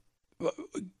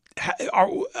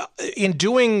 in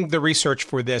doing the research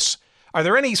for this, are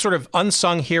there any sort of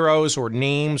unsung heroes or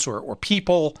names or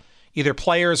people, either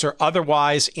players or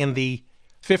otherwise, in the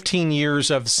 15 years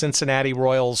of Cincinnati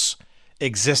Royals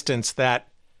existence that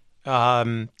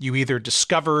you either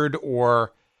discovered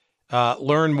or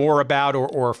learned more about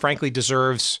or frankly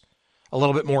deserves a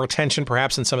little bit more attention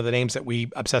perhaps than some of the names that we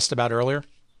obsessed about earlier?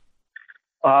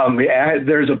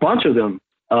 There's a bunch of them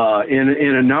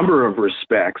in a number of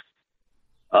respects.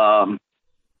 Go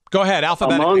ahead,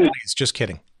 alphabetically, please. Just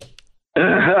kidding.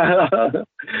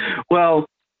 Well,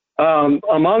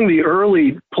 among the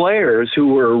early players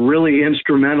who were really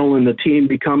instrumental in the team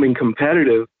becoming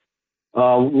competitive,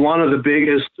 one of the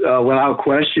biggest, without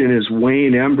question, is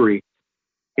Wayne Embry.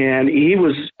 And he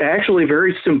was actually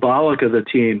very symbolic of the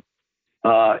team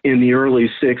in the early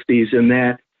 60s in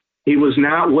that he was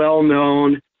not well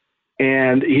known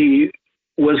and he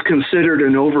was considered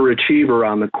an overachiever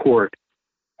on the court.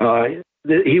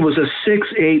 He was a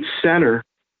 6'8" center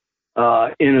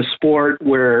in a sport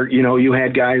where, you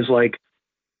had guys like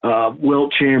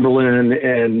Wilt Chamberlain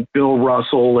and Bill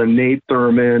Russell and Nate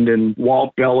Thurmond and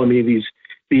Walt Bellamy,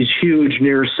 these huge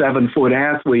near 7-foot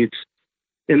athletes.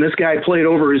 And this guy played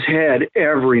over his head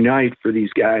every night for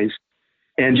these guys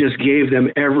and just gave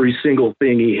them every single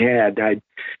thing he had.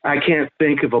 I can't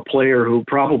think of a player who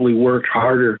probably worked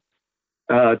harder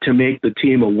to make the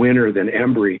team a winner than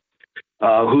Embry,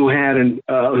 who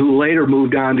later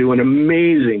moved on to an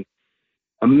amazing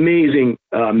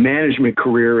management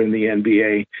career in the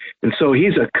NBA. And so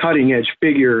he's a cutting edge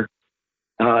figure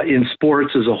in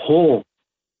sports as a whole,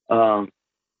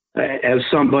 as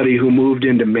somebody who moved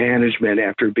into management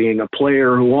after being a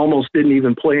player who almost didn't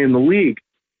even play in the league.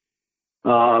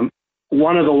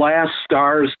 One of the last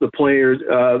stars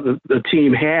the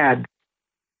team had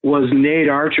was Nate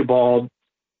Archibald.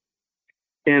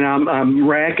 And I'm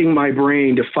racking my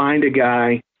brain to find a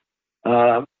guy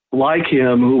like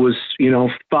him who was,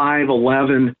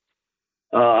 5'11",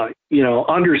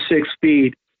 under 6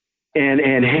 feet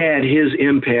and had his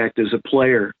impact as a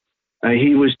player.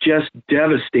 He was just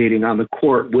devastating on the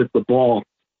court with the ball.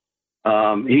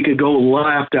 He could go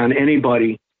left on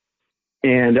anybody,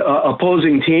 and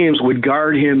opposing teams would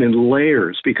guard him in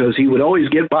layers because he would always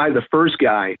get by the first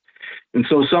guy. And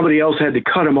so somebody else had to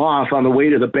cut him off on the way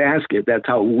to the basket. That's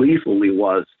how lethal he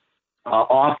was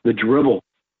off the dribble.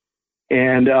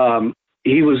 And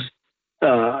he was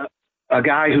a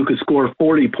guy who could score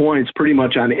 40 points pretty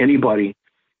much on anybody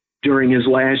during his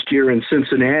last year in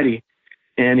Cincinnati.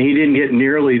 And he didn't get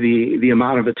nearly the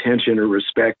amount of attention or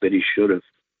respect that he should have.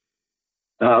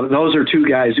 Those are two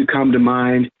guys who come to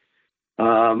mind.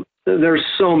 There's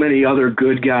so many other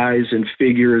good guys and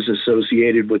figures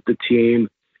associated with the team.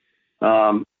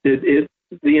 The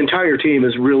entire team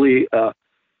is really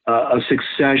a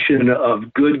succession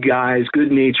of good guys,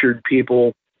 good-natured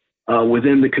people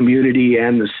within the community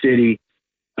and the city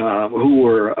who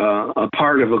were a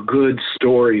part of a good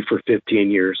story for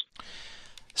 15 years.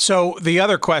 So the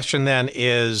other question then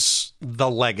is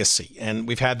the legacy, and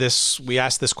we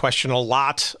asked this question a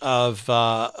lot of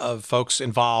folks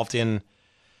involved in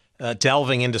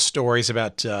delving into stories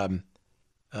about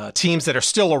teams that are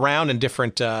still around in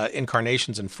different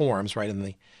incarnations and forms, right?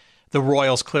 And the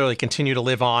Royals clearly continue to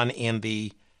live on in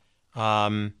the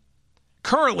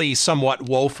currently somewhat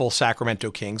woeful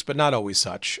Sacramento Kings, but not always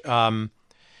such.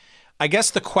 I guess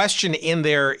the question in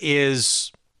there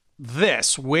is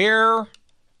this: where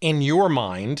in your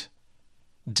mind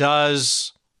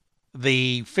does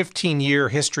the 15-year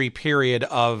history period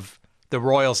of the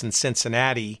Royals in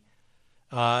Cincinnati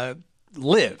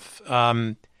live.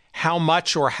 How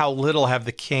much or how little have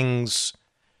the Kings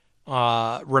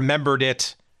remembered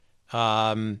it,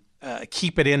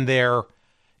 keep it in their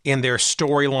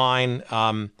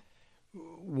storyline?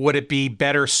 Would it be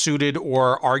better suited,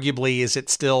 or arguably is it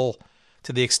still,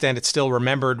 to the extent it's still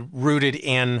remembered, rooted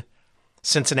in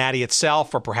Cincinnati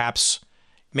itself, or perhaps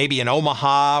maybe in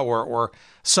Omaha or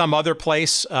some other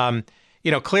place?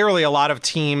 Clearly a lot of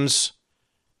teams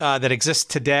that exist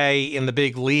today in the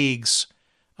big leagues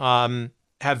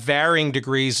have varying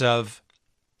degrees of,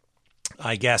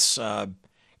 I guess,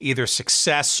 either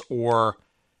success or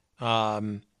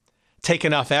take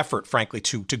enough effort, frankly,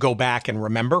 to go back and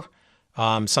remember.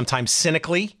 Sometimes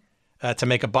cynically, to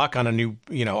make a buck on a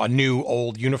new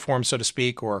old uniform, so to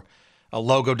speak, or a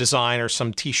logo design or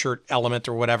some T-shirt element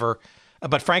or whatever.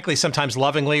 But frankly, sometimes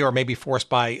lovingly, or maybe forced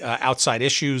by outside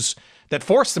issues that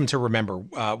force them to remember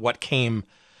what came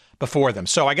before them.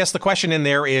 So I guess the question in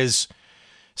there is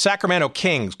Sacramento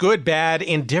Kings, good, bad,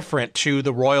 indifferent to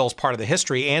the Royals part of the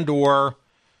history, and or,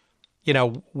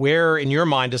 where in your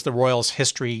mind does the Royals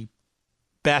history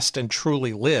best and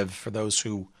truly live for those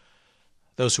who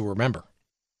remember?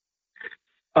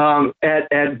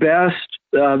 At best,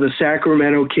 the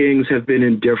Sacramento Kings have been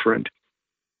indifferent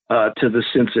to the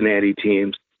Cincinnati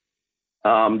teams.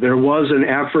 There was an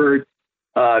effort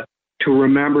to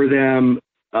remember them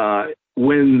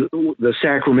when the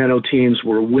Sacramento teams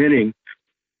were winning.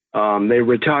 They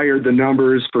retired the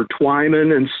numbers for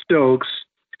Twyman and Stokes,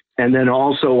 and then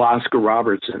also Oscar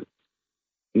Robertson.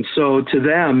 And so to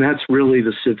them, that's really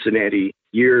the Cincinnati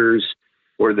years,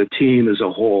 or the team as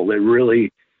a whole. It really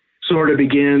sort of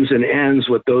begins and ends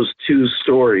with those two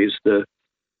stories, the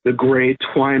great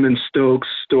Twyman-Stokes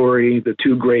story, the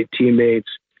two great teammates,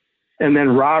 and then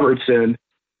Robertson,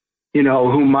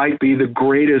 who might be the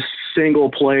greatest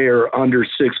single player under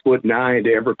 6'9"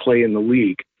 to ever play in the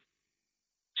league.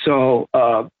 So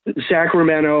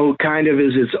Sacramento kind of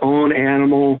is its own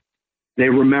animal. They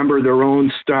remember their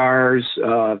own stars,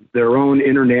 their own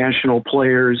international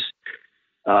players,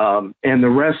 and the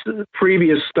rest of the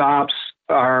previous stops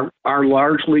are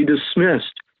largely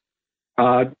dismissed.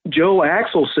 Joe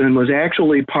Axelson was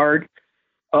actually part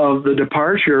of the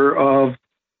departure of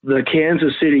the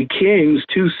Kansas City Kings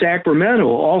to Sacramento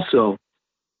also.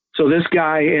 So this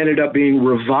guy ended up being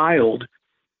reviled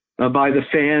by the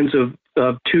fans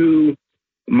of two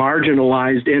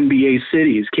marginalized NBA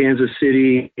cities, Kansas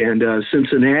City and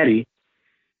Cincinnati.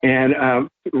 And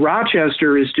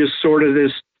Rochester is just sort of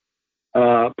this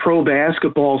pro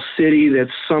basketball city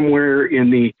that's somewhere in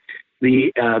the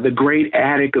great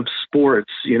attic of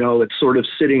sports. It's sort of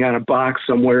sitting on a box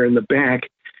somewhere in the back,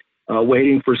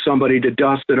 waiting for somebody to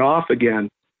dust it off again.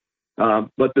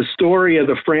 But the story of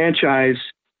the franchise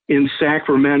in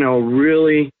Sacramento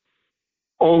really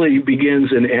only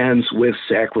begins and ends with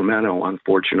Sacramento,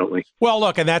 unfortunately. Well,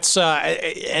 look, and that's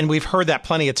and we've heard that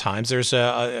plenty of times. There's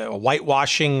a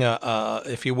whitewashing,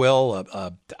 if you will,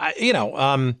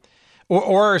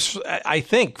 or I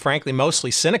think, frankly,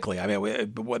 mostly cynically. I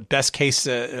mean, what best case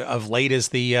of late is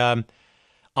the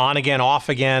on again, off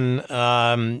again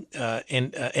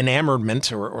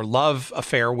enamorment or love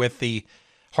affair with the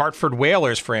Hartford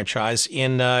Whalers franchise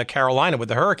in Carolina with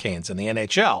the Hurricanes in the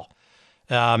NHL.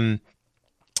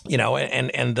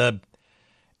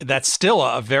 That's still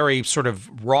a very sort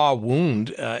of raw wound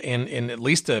in at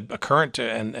least a current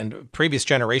and previous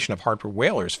generation of Hartford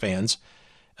Whalers fans.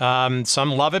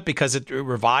 Some love it because it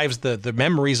revives the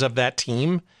memories of that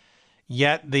team.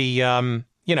 Yet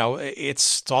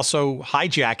it's also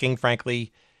hijacking,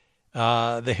 frankly,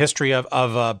 the history of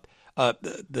a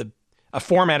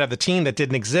format of the team that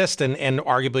didn't exist and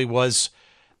arguably was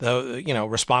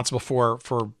responsible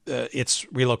for its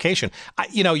relocation.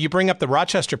 You bring up the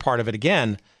Rochester part of it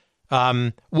again.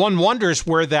 One wonders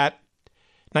where that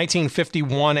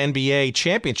 1951 NBA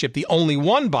championship, the only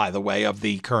one, by the way, of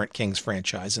the current Kings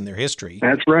franchise in their history.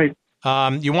 That's right.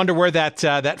 You wonder where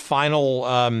that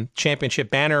final championship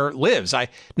banner lives.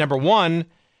 Number one,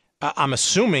 I'm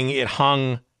assuming it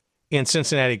hung in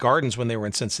Cincinnati Gardens when they were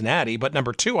in Cincinnati. But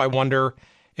number two, I wonder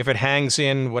if it hangs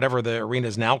in whatever the arena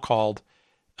is now called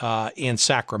in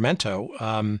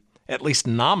Sacramento, at least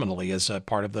nominally as a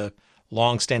part of the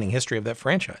long-standing history of that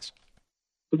franchise.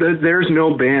 There's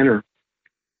no banner.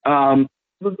 The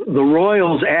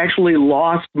Royals actually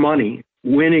lost money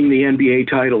winning the NBA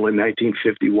title in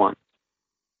 1951.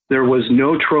 There was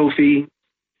no trophy.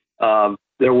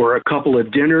 There were a couple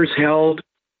of dinners held,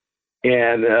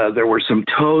 and there were some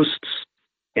toasts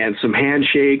and some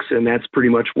handshakes, and that's pretty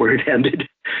much where it ended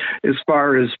as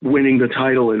far as winning the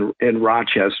title in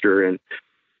Rochester. And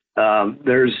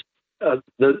there's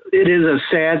it is a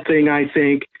sad thing, I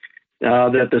think,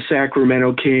 that the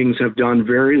Sacramento Kings have done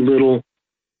very little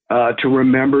to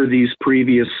remember these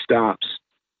previous stops.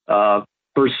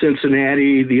 For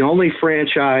Cincinnati, the only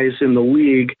franchise in the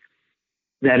league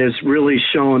that has really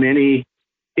shown any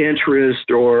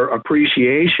interest or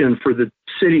appreciation for the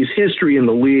city's history in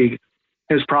the league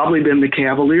has probably been the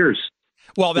Cavaliers.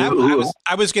 Well,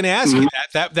 I was going to ask you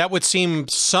that would seem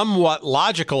somewhat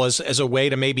logical as a way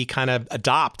to maybe kind of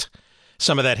adopt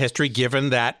some of that history,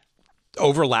 given that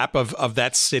overlap of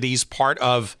that city's part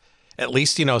of at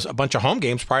least, a bunch of home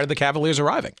games prior to the Cavaliers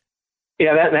arriving.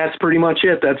 Yeah, that's pretty much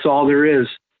it. That's all there is.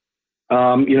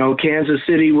 Kansas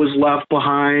City was left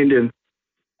behind, and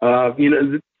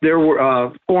there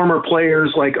were former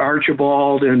players like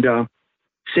Archibald and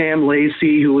Sam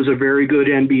Lacey, who was a very good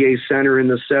NBA center in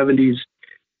the 70s.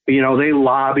 They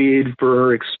lobbied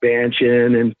for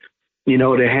expansion and,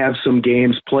 to have some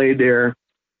games played there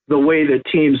the way that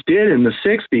teams did in the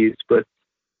 60s. But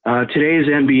today's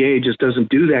NBA just doesn't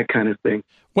do that kind of thing.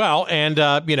 Well, and,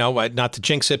 not to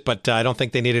jinx it, but I don't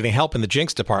think they need any help in the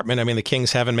jinx department. I mean, the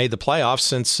Kings haven't made the playoffs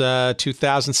since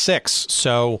 2006.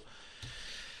 So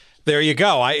there you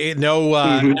go.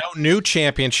 No new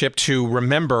championship to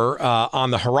remember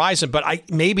on the horizon. But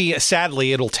maybe,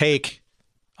 sadly, it'll take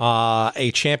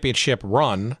a championship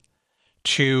run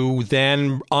to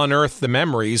then unearth the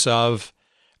memories of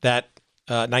that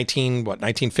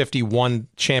 1951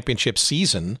 championship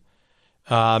season.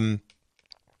 And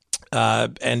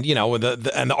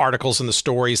the articles and the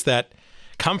stories that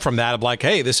come from that of like,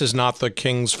 hey, this is not the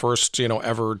Kings' first,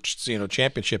 ever,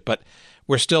 championship, but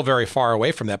we're still very far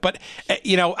away from that. But,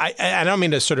 I don't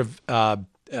mean to sort of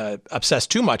obsess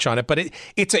too much on it, but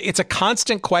it's a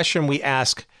constant question we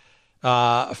ask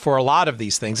for a lot of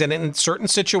these things. And in certain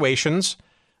situations,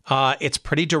 it's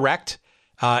pretty direct.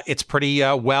 It's pretty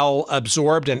well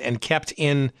absorbed and kept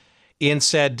in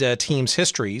said teams'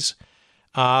 histories.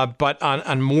 But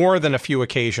on more than a few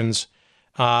occasions,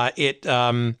 it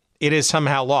is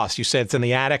somehow lost. You said it's in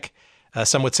the attic.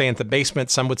 Some would say in the basement.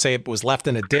 Some would say it was left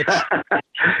in a ditch.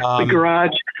 The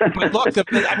garage. But look,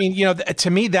 to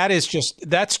me,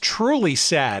 that's truly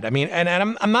sad. I mean, and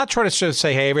I'm not trying to sort of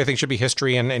say, hey, everything should be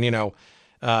history and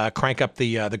crank up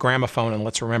the gramophone and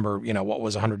let's remember, what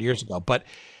was 100 years ago. But,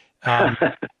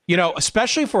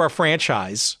 especially for a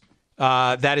franchise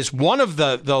that is one of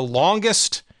the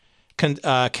longest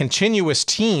continuous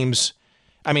teams,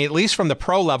 I mean, at least from the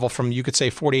pro level, from you could say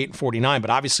 48 and 49, but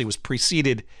obviously was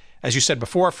preceded, as you said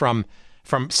before, from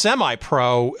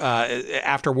semi-pro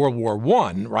after World War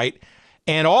I, right?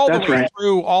 And all the way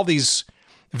through all these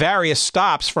various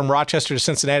stops from Rochester to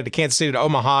Cincinnati to Kansas City to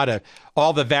Omaha to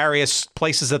all the various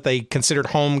places that they considered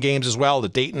home games as well, to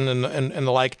Dayton and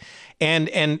the like, and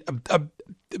a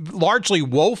largely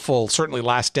woeful, certainly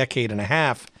last decade and a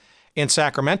half in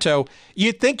Sacramento.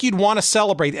 You'd think you'd want to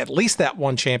celebrate at least that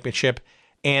one championship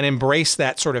and embrace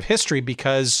that sort of history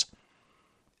because,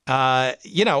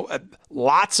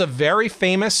 lots of very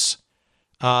famous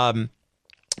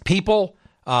people,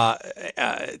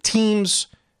 teams,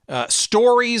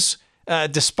 stories,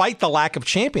 despite the lack of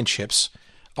championships,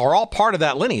 are all part of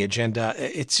that lineage. And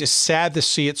it's just sad to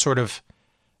see it sort of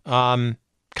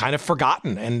kind of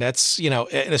forgotten. And that's, in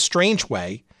a strange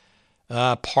way,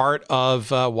 part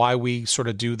of why we sort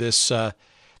of do this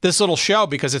this little show,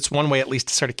 because it's one way at least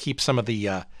to sort of keep some of these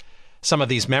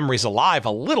memories alive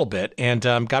a little bit. And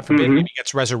God forbid, maybe it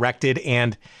gets resurrected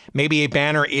and maybe a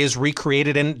banner is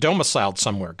recreated and domiciled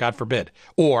somewhere, God forbid.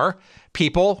 Or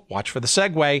people, watch for the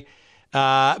segue,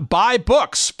 buy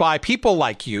books by people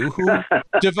like you who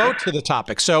devote to the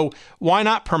topic. So why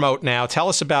not promote now? Tell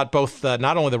us about both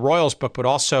not only the Royals book, but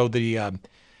also the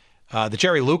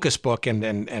Jerry Lucas book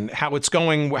and how it's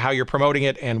going, how you're promoting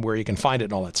it, and where you can find it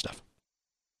and all that stuff.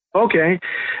 Okay.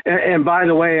 And by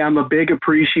the way, I'm a big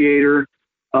appreciator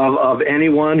of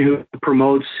anyone who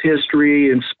promotes history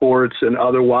in sports and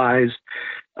otherwise.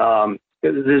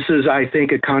 This is, I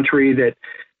think, a country that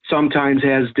sometimes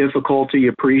has difficulty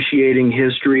appreciating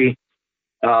history.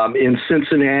 In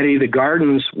Cincinnati, the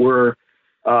gardens were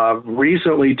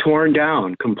recently torn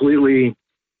down, completely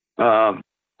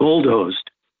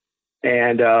bulldozed.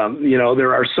 And,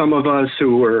 there are some of us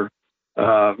who were,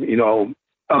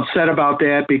 upset about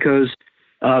that because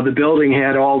the building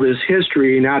had all this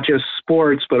history, not just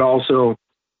sports, but also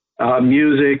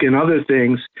music and other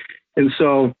things. And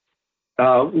so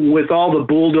with all the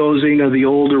bulldozing of the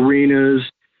old arenas,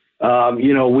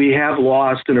 we have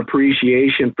lost an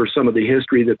appreciation for some of the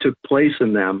history that took place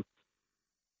in them.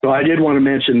 So I did want to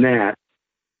mention that.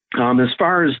 As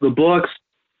far as the books,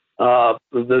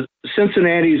 the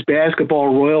Cincinnati's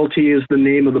Basketball Royalty is the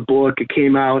name of the book. It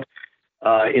came out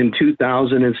in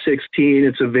 2016.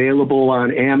 It's available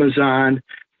on Amazon.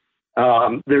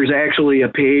 There's actually a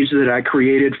page that I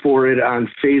created for it on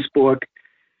Facebook.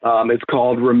 It's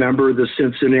called Remember the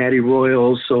Cincinnati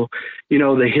Royals. So,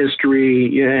 the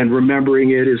history and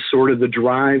remembering it is sort of the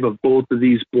drive of both of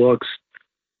these books.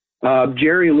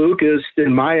 Jerry Lucas,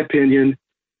 in my opinion,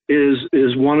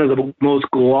 is one of the most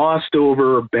glossed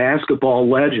over basketball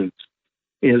legends.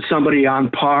 Somebody on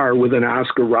par with an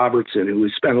Oscar Robertson, who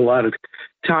we spent a lot of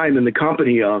time in the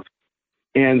company of.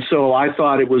 And so I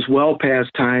thought it was well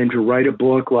past time to write a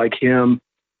book like him.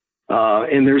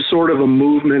 And there's sort of a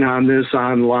movement on this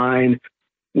online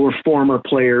where former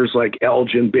players like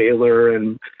Elgin Baylor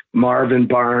and Marvin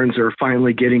Barnes are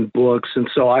finally getting books. And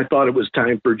so I thought it was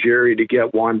time for Jerry to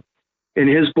get one. And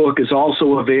his book is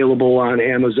also available on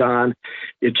Amazon.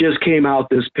 It just came out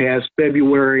this past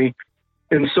February.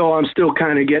 And so I'm still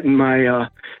kind of getting my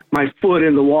foot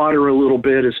in the water a little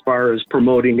bit as far as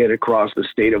promoting it across the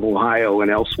state of Ohio and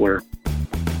elsewhere.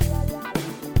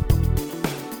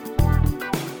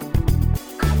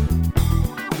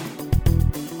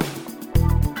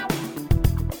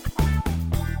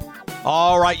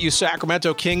 All right, you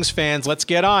Sacramento Kings fans, let's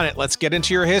get on it. Let's get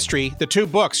into your history. The two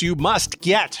books you must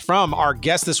get from our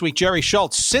guest this week, Jerry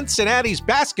Schultz, Cincinnati's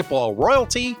Basketball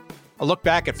Royalty, a look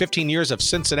back at 15 years of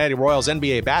Cincinnati Royals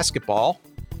NBA basketball.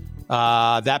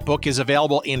 That book is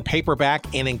available in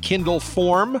paperback and in Kindle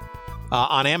form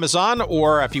on Amazon,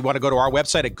 or if you want to go to our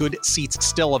website at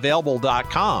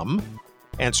goodseatsstillavailable.com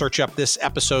and search up this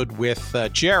episode with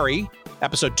Jerry,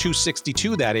 episode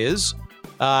 262, that is.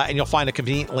 And you'll find a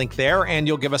convenient link there, and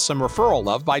you'll give us some referral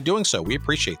love by doing so. We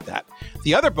appreciate that.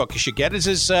 The other book you should get is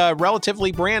his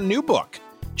relatively brand new book,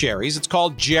 Jerry's. It's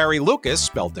called Jerry Lucas,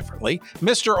 spelled differently,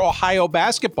 Mr. Ohio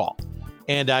Basketball,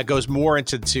 and goes more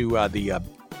into the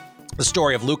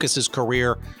story of Lucas's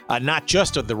career, not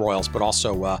just of the Royals, but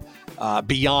also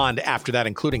beyond after that,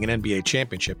 including an NBA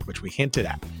championship, which we hinted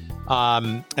at.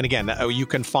 And again, you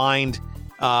can find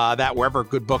that wherever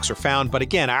good books are found. But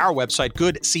again, our website,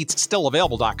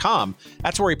 goodseatsstillavailable.com,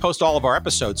 that's where we post all of our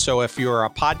episodes. So if your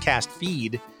podcast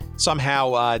feed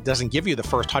somehow doesn't give you the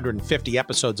first 150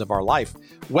 episodes of our life,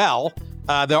 well,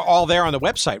 they're all there on the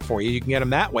website for you. You can get them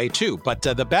that way too. But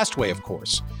the best way, of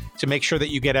course, to make sure that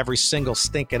you get every single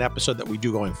stinking episode that we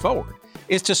do going forward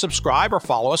is to subscribe or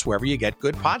follow us wherever you get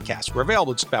good podcasts. We're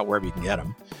available just about wherever you can get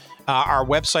them. Our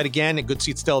website, again, at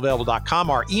goodseatsstillavailable.com.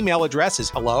 Our email address is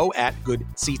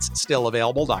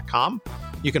hello@goodseatsstillavailable.com.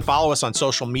 You can follow us on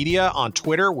social media. On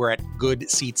Twitter, we're at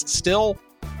goodseatsstill.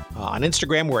 On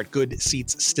Instagram, we're at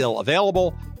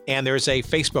goodseatsstillavailable. And there's a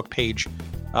Facebook page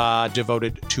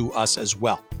devoted to us as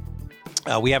well.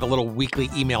 We have a little weekly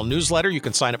email newsletter. You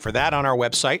can sign up for that on our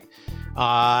website.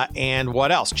 And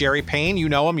what else? Jerry Payne, you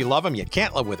know him, you love him, you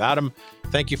can't live without him.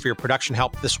 Thank you for your production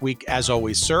help this week, as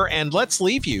always, sir. And let's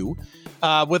leave you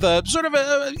with a sort of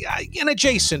an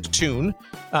adjacent tune.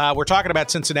 We're talking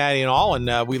about Cincinnati and all,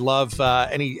 and we love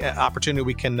any opportunity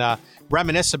we can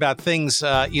reminisce about things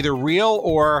either real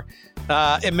or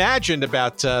imagined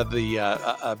about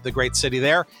the great city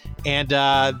there. And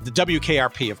the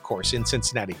WKRP, of course, in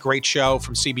Cincinnati. Great show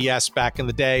from CBS back in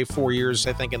the day, 4 years,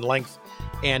 I think, in length.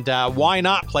 And why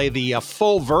not play the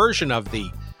full version of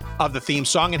the theme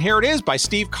song? And here it is by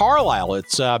Steve Carlisle.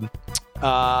 It's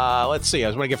let's see. I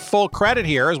was going to give full credit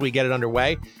here as we get it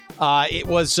underway. It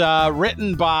was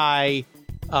written by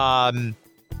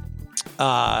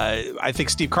I think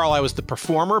Steve Carlisle was the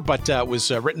performer, but it was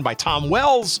written by Tom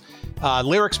Wells.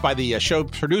 Lyrics by the show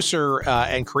producer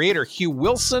and creator Hugh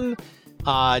Wilson.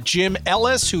 Jim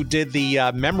Ellis, who did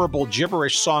the memorable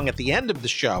gibberish song at the end of the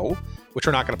show, which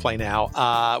we're not going to play now,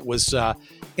 was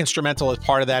instrumental as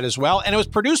part of that as well. And it was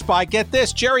produced by, get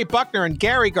this, Jerry Buckner and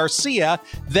Gary Garcia,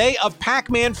 they of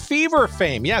Pac-Man Fever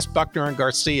fame. Yes, Buckner and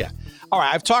Garcia. All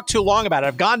right, I've talked too long about it.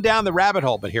 I've gone down the rabbit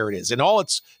hole, but here it is. In all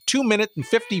its 2-minute and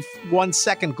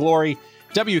 51-second glory,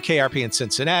 WKRP in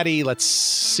Cincinnati. Let's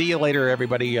see you later,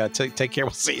 everybody. Take care.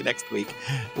 We'll see you next week.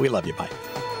 We love you. Bye.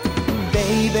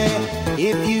 Baby,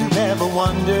 if you've ever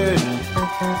wondered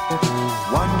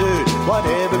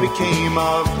whatever became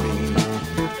of me,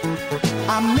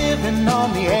 I'm living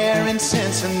on the air in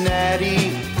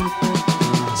Cincinnati,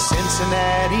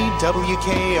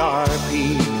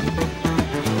 WKRP.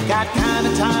 Got kind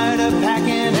of tired of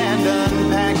packing and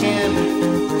unpacking,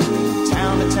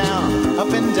 town to town,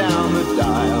 up and down the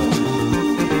dial.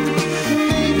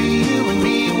 Maybe you and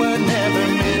me were never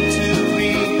meant to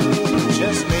be,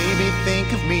 just maybe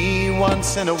think of me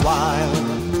once in a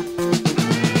while.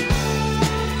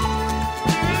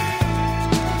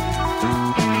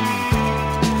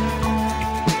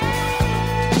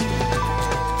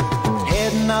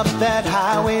 up that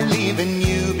highway, leaving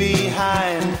you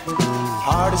behind.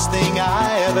 Hardest thing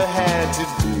I ever had to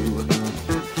do.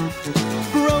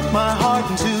 Broke my heart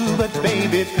in two, but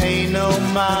baby, pay no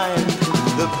mind.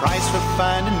 The price for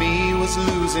finding me was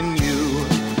losing you.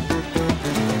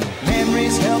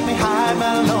 Memories help me hide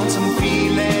my lonesome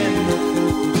feeling,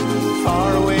 far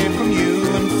away from you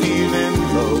and feeling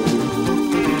low.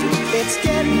 It's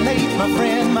getting late, my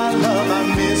friend, my love, I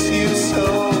miss you so.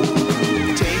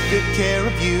 Take good care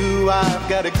of you, I've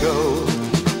gotta go.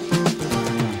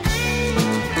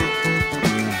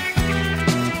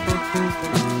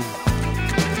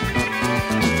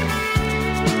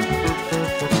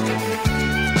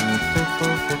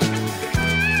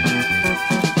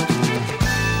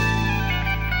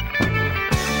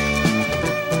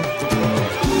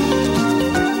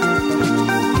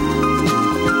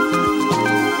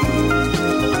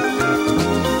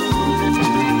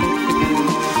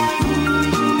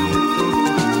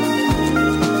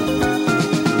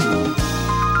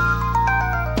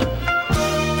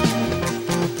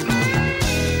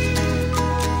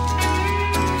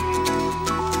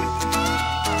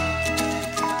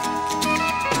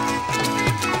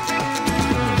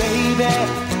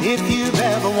 If you've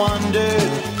ever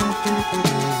wondered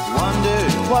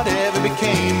whatever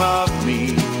became of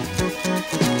me,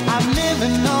 I'm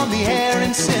living on the air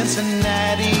in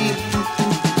Cincinnati,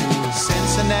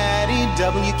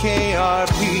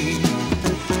 WKRP.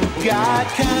 Got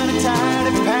kinda tired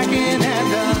of packing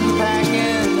and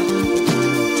unpacking,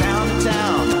 town to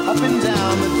town, up and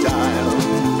down the dial.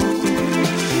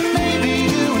 Maybe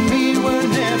you and me were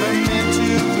never meant to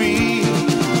be.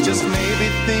 Just maybe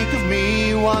think of me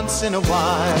once in a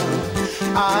while.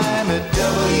 I'm at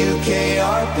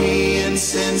WKRP in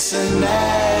Cincinnati.